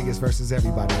 Vegas versus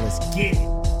everybody. Let's get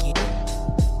it.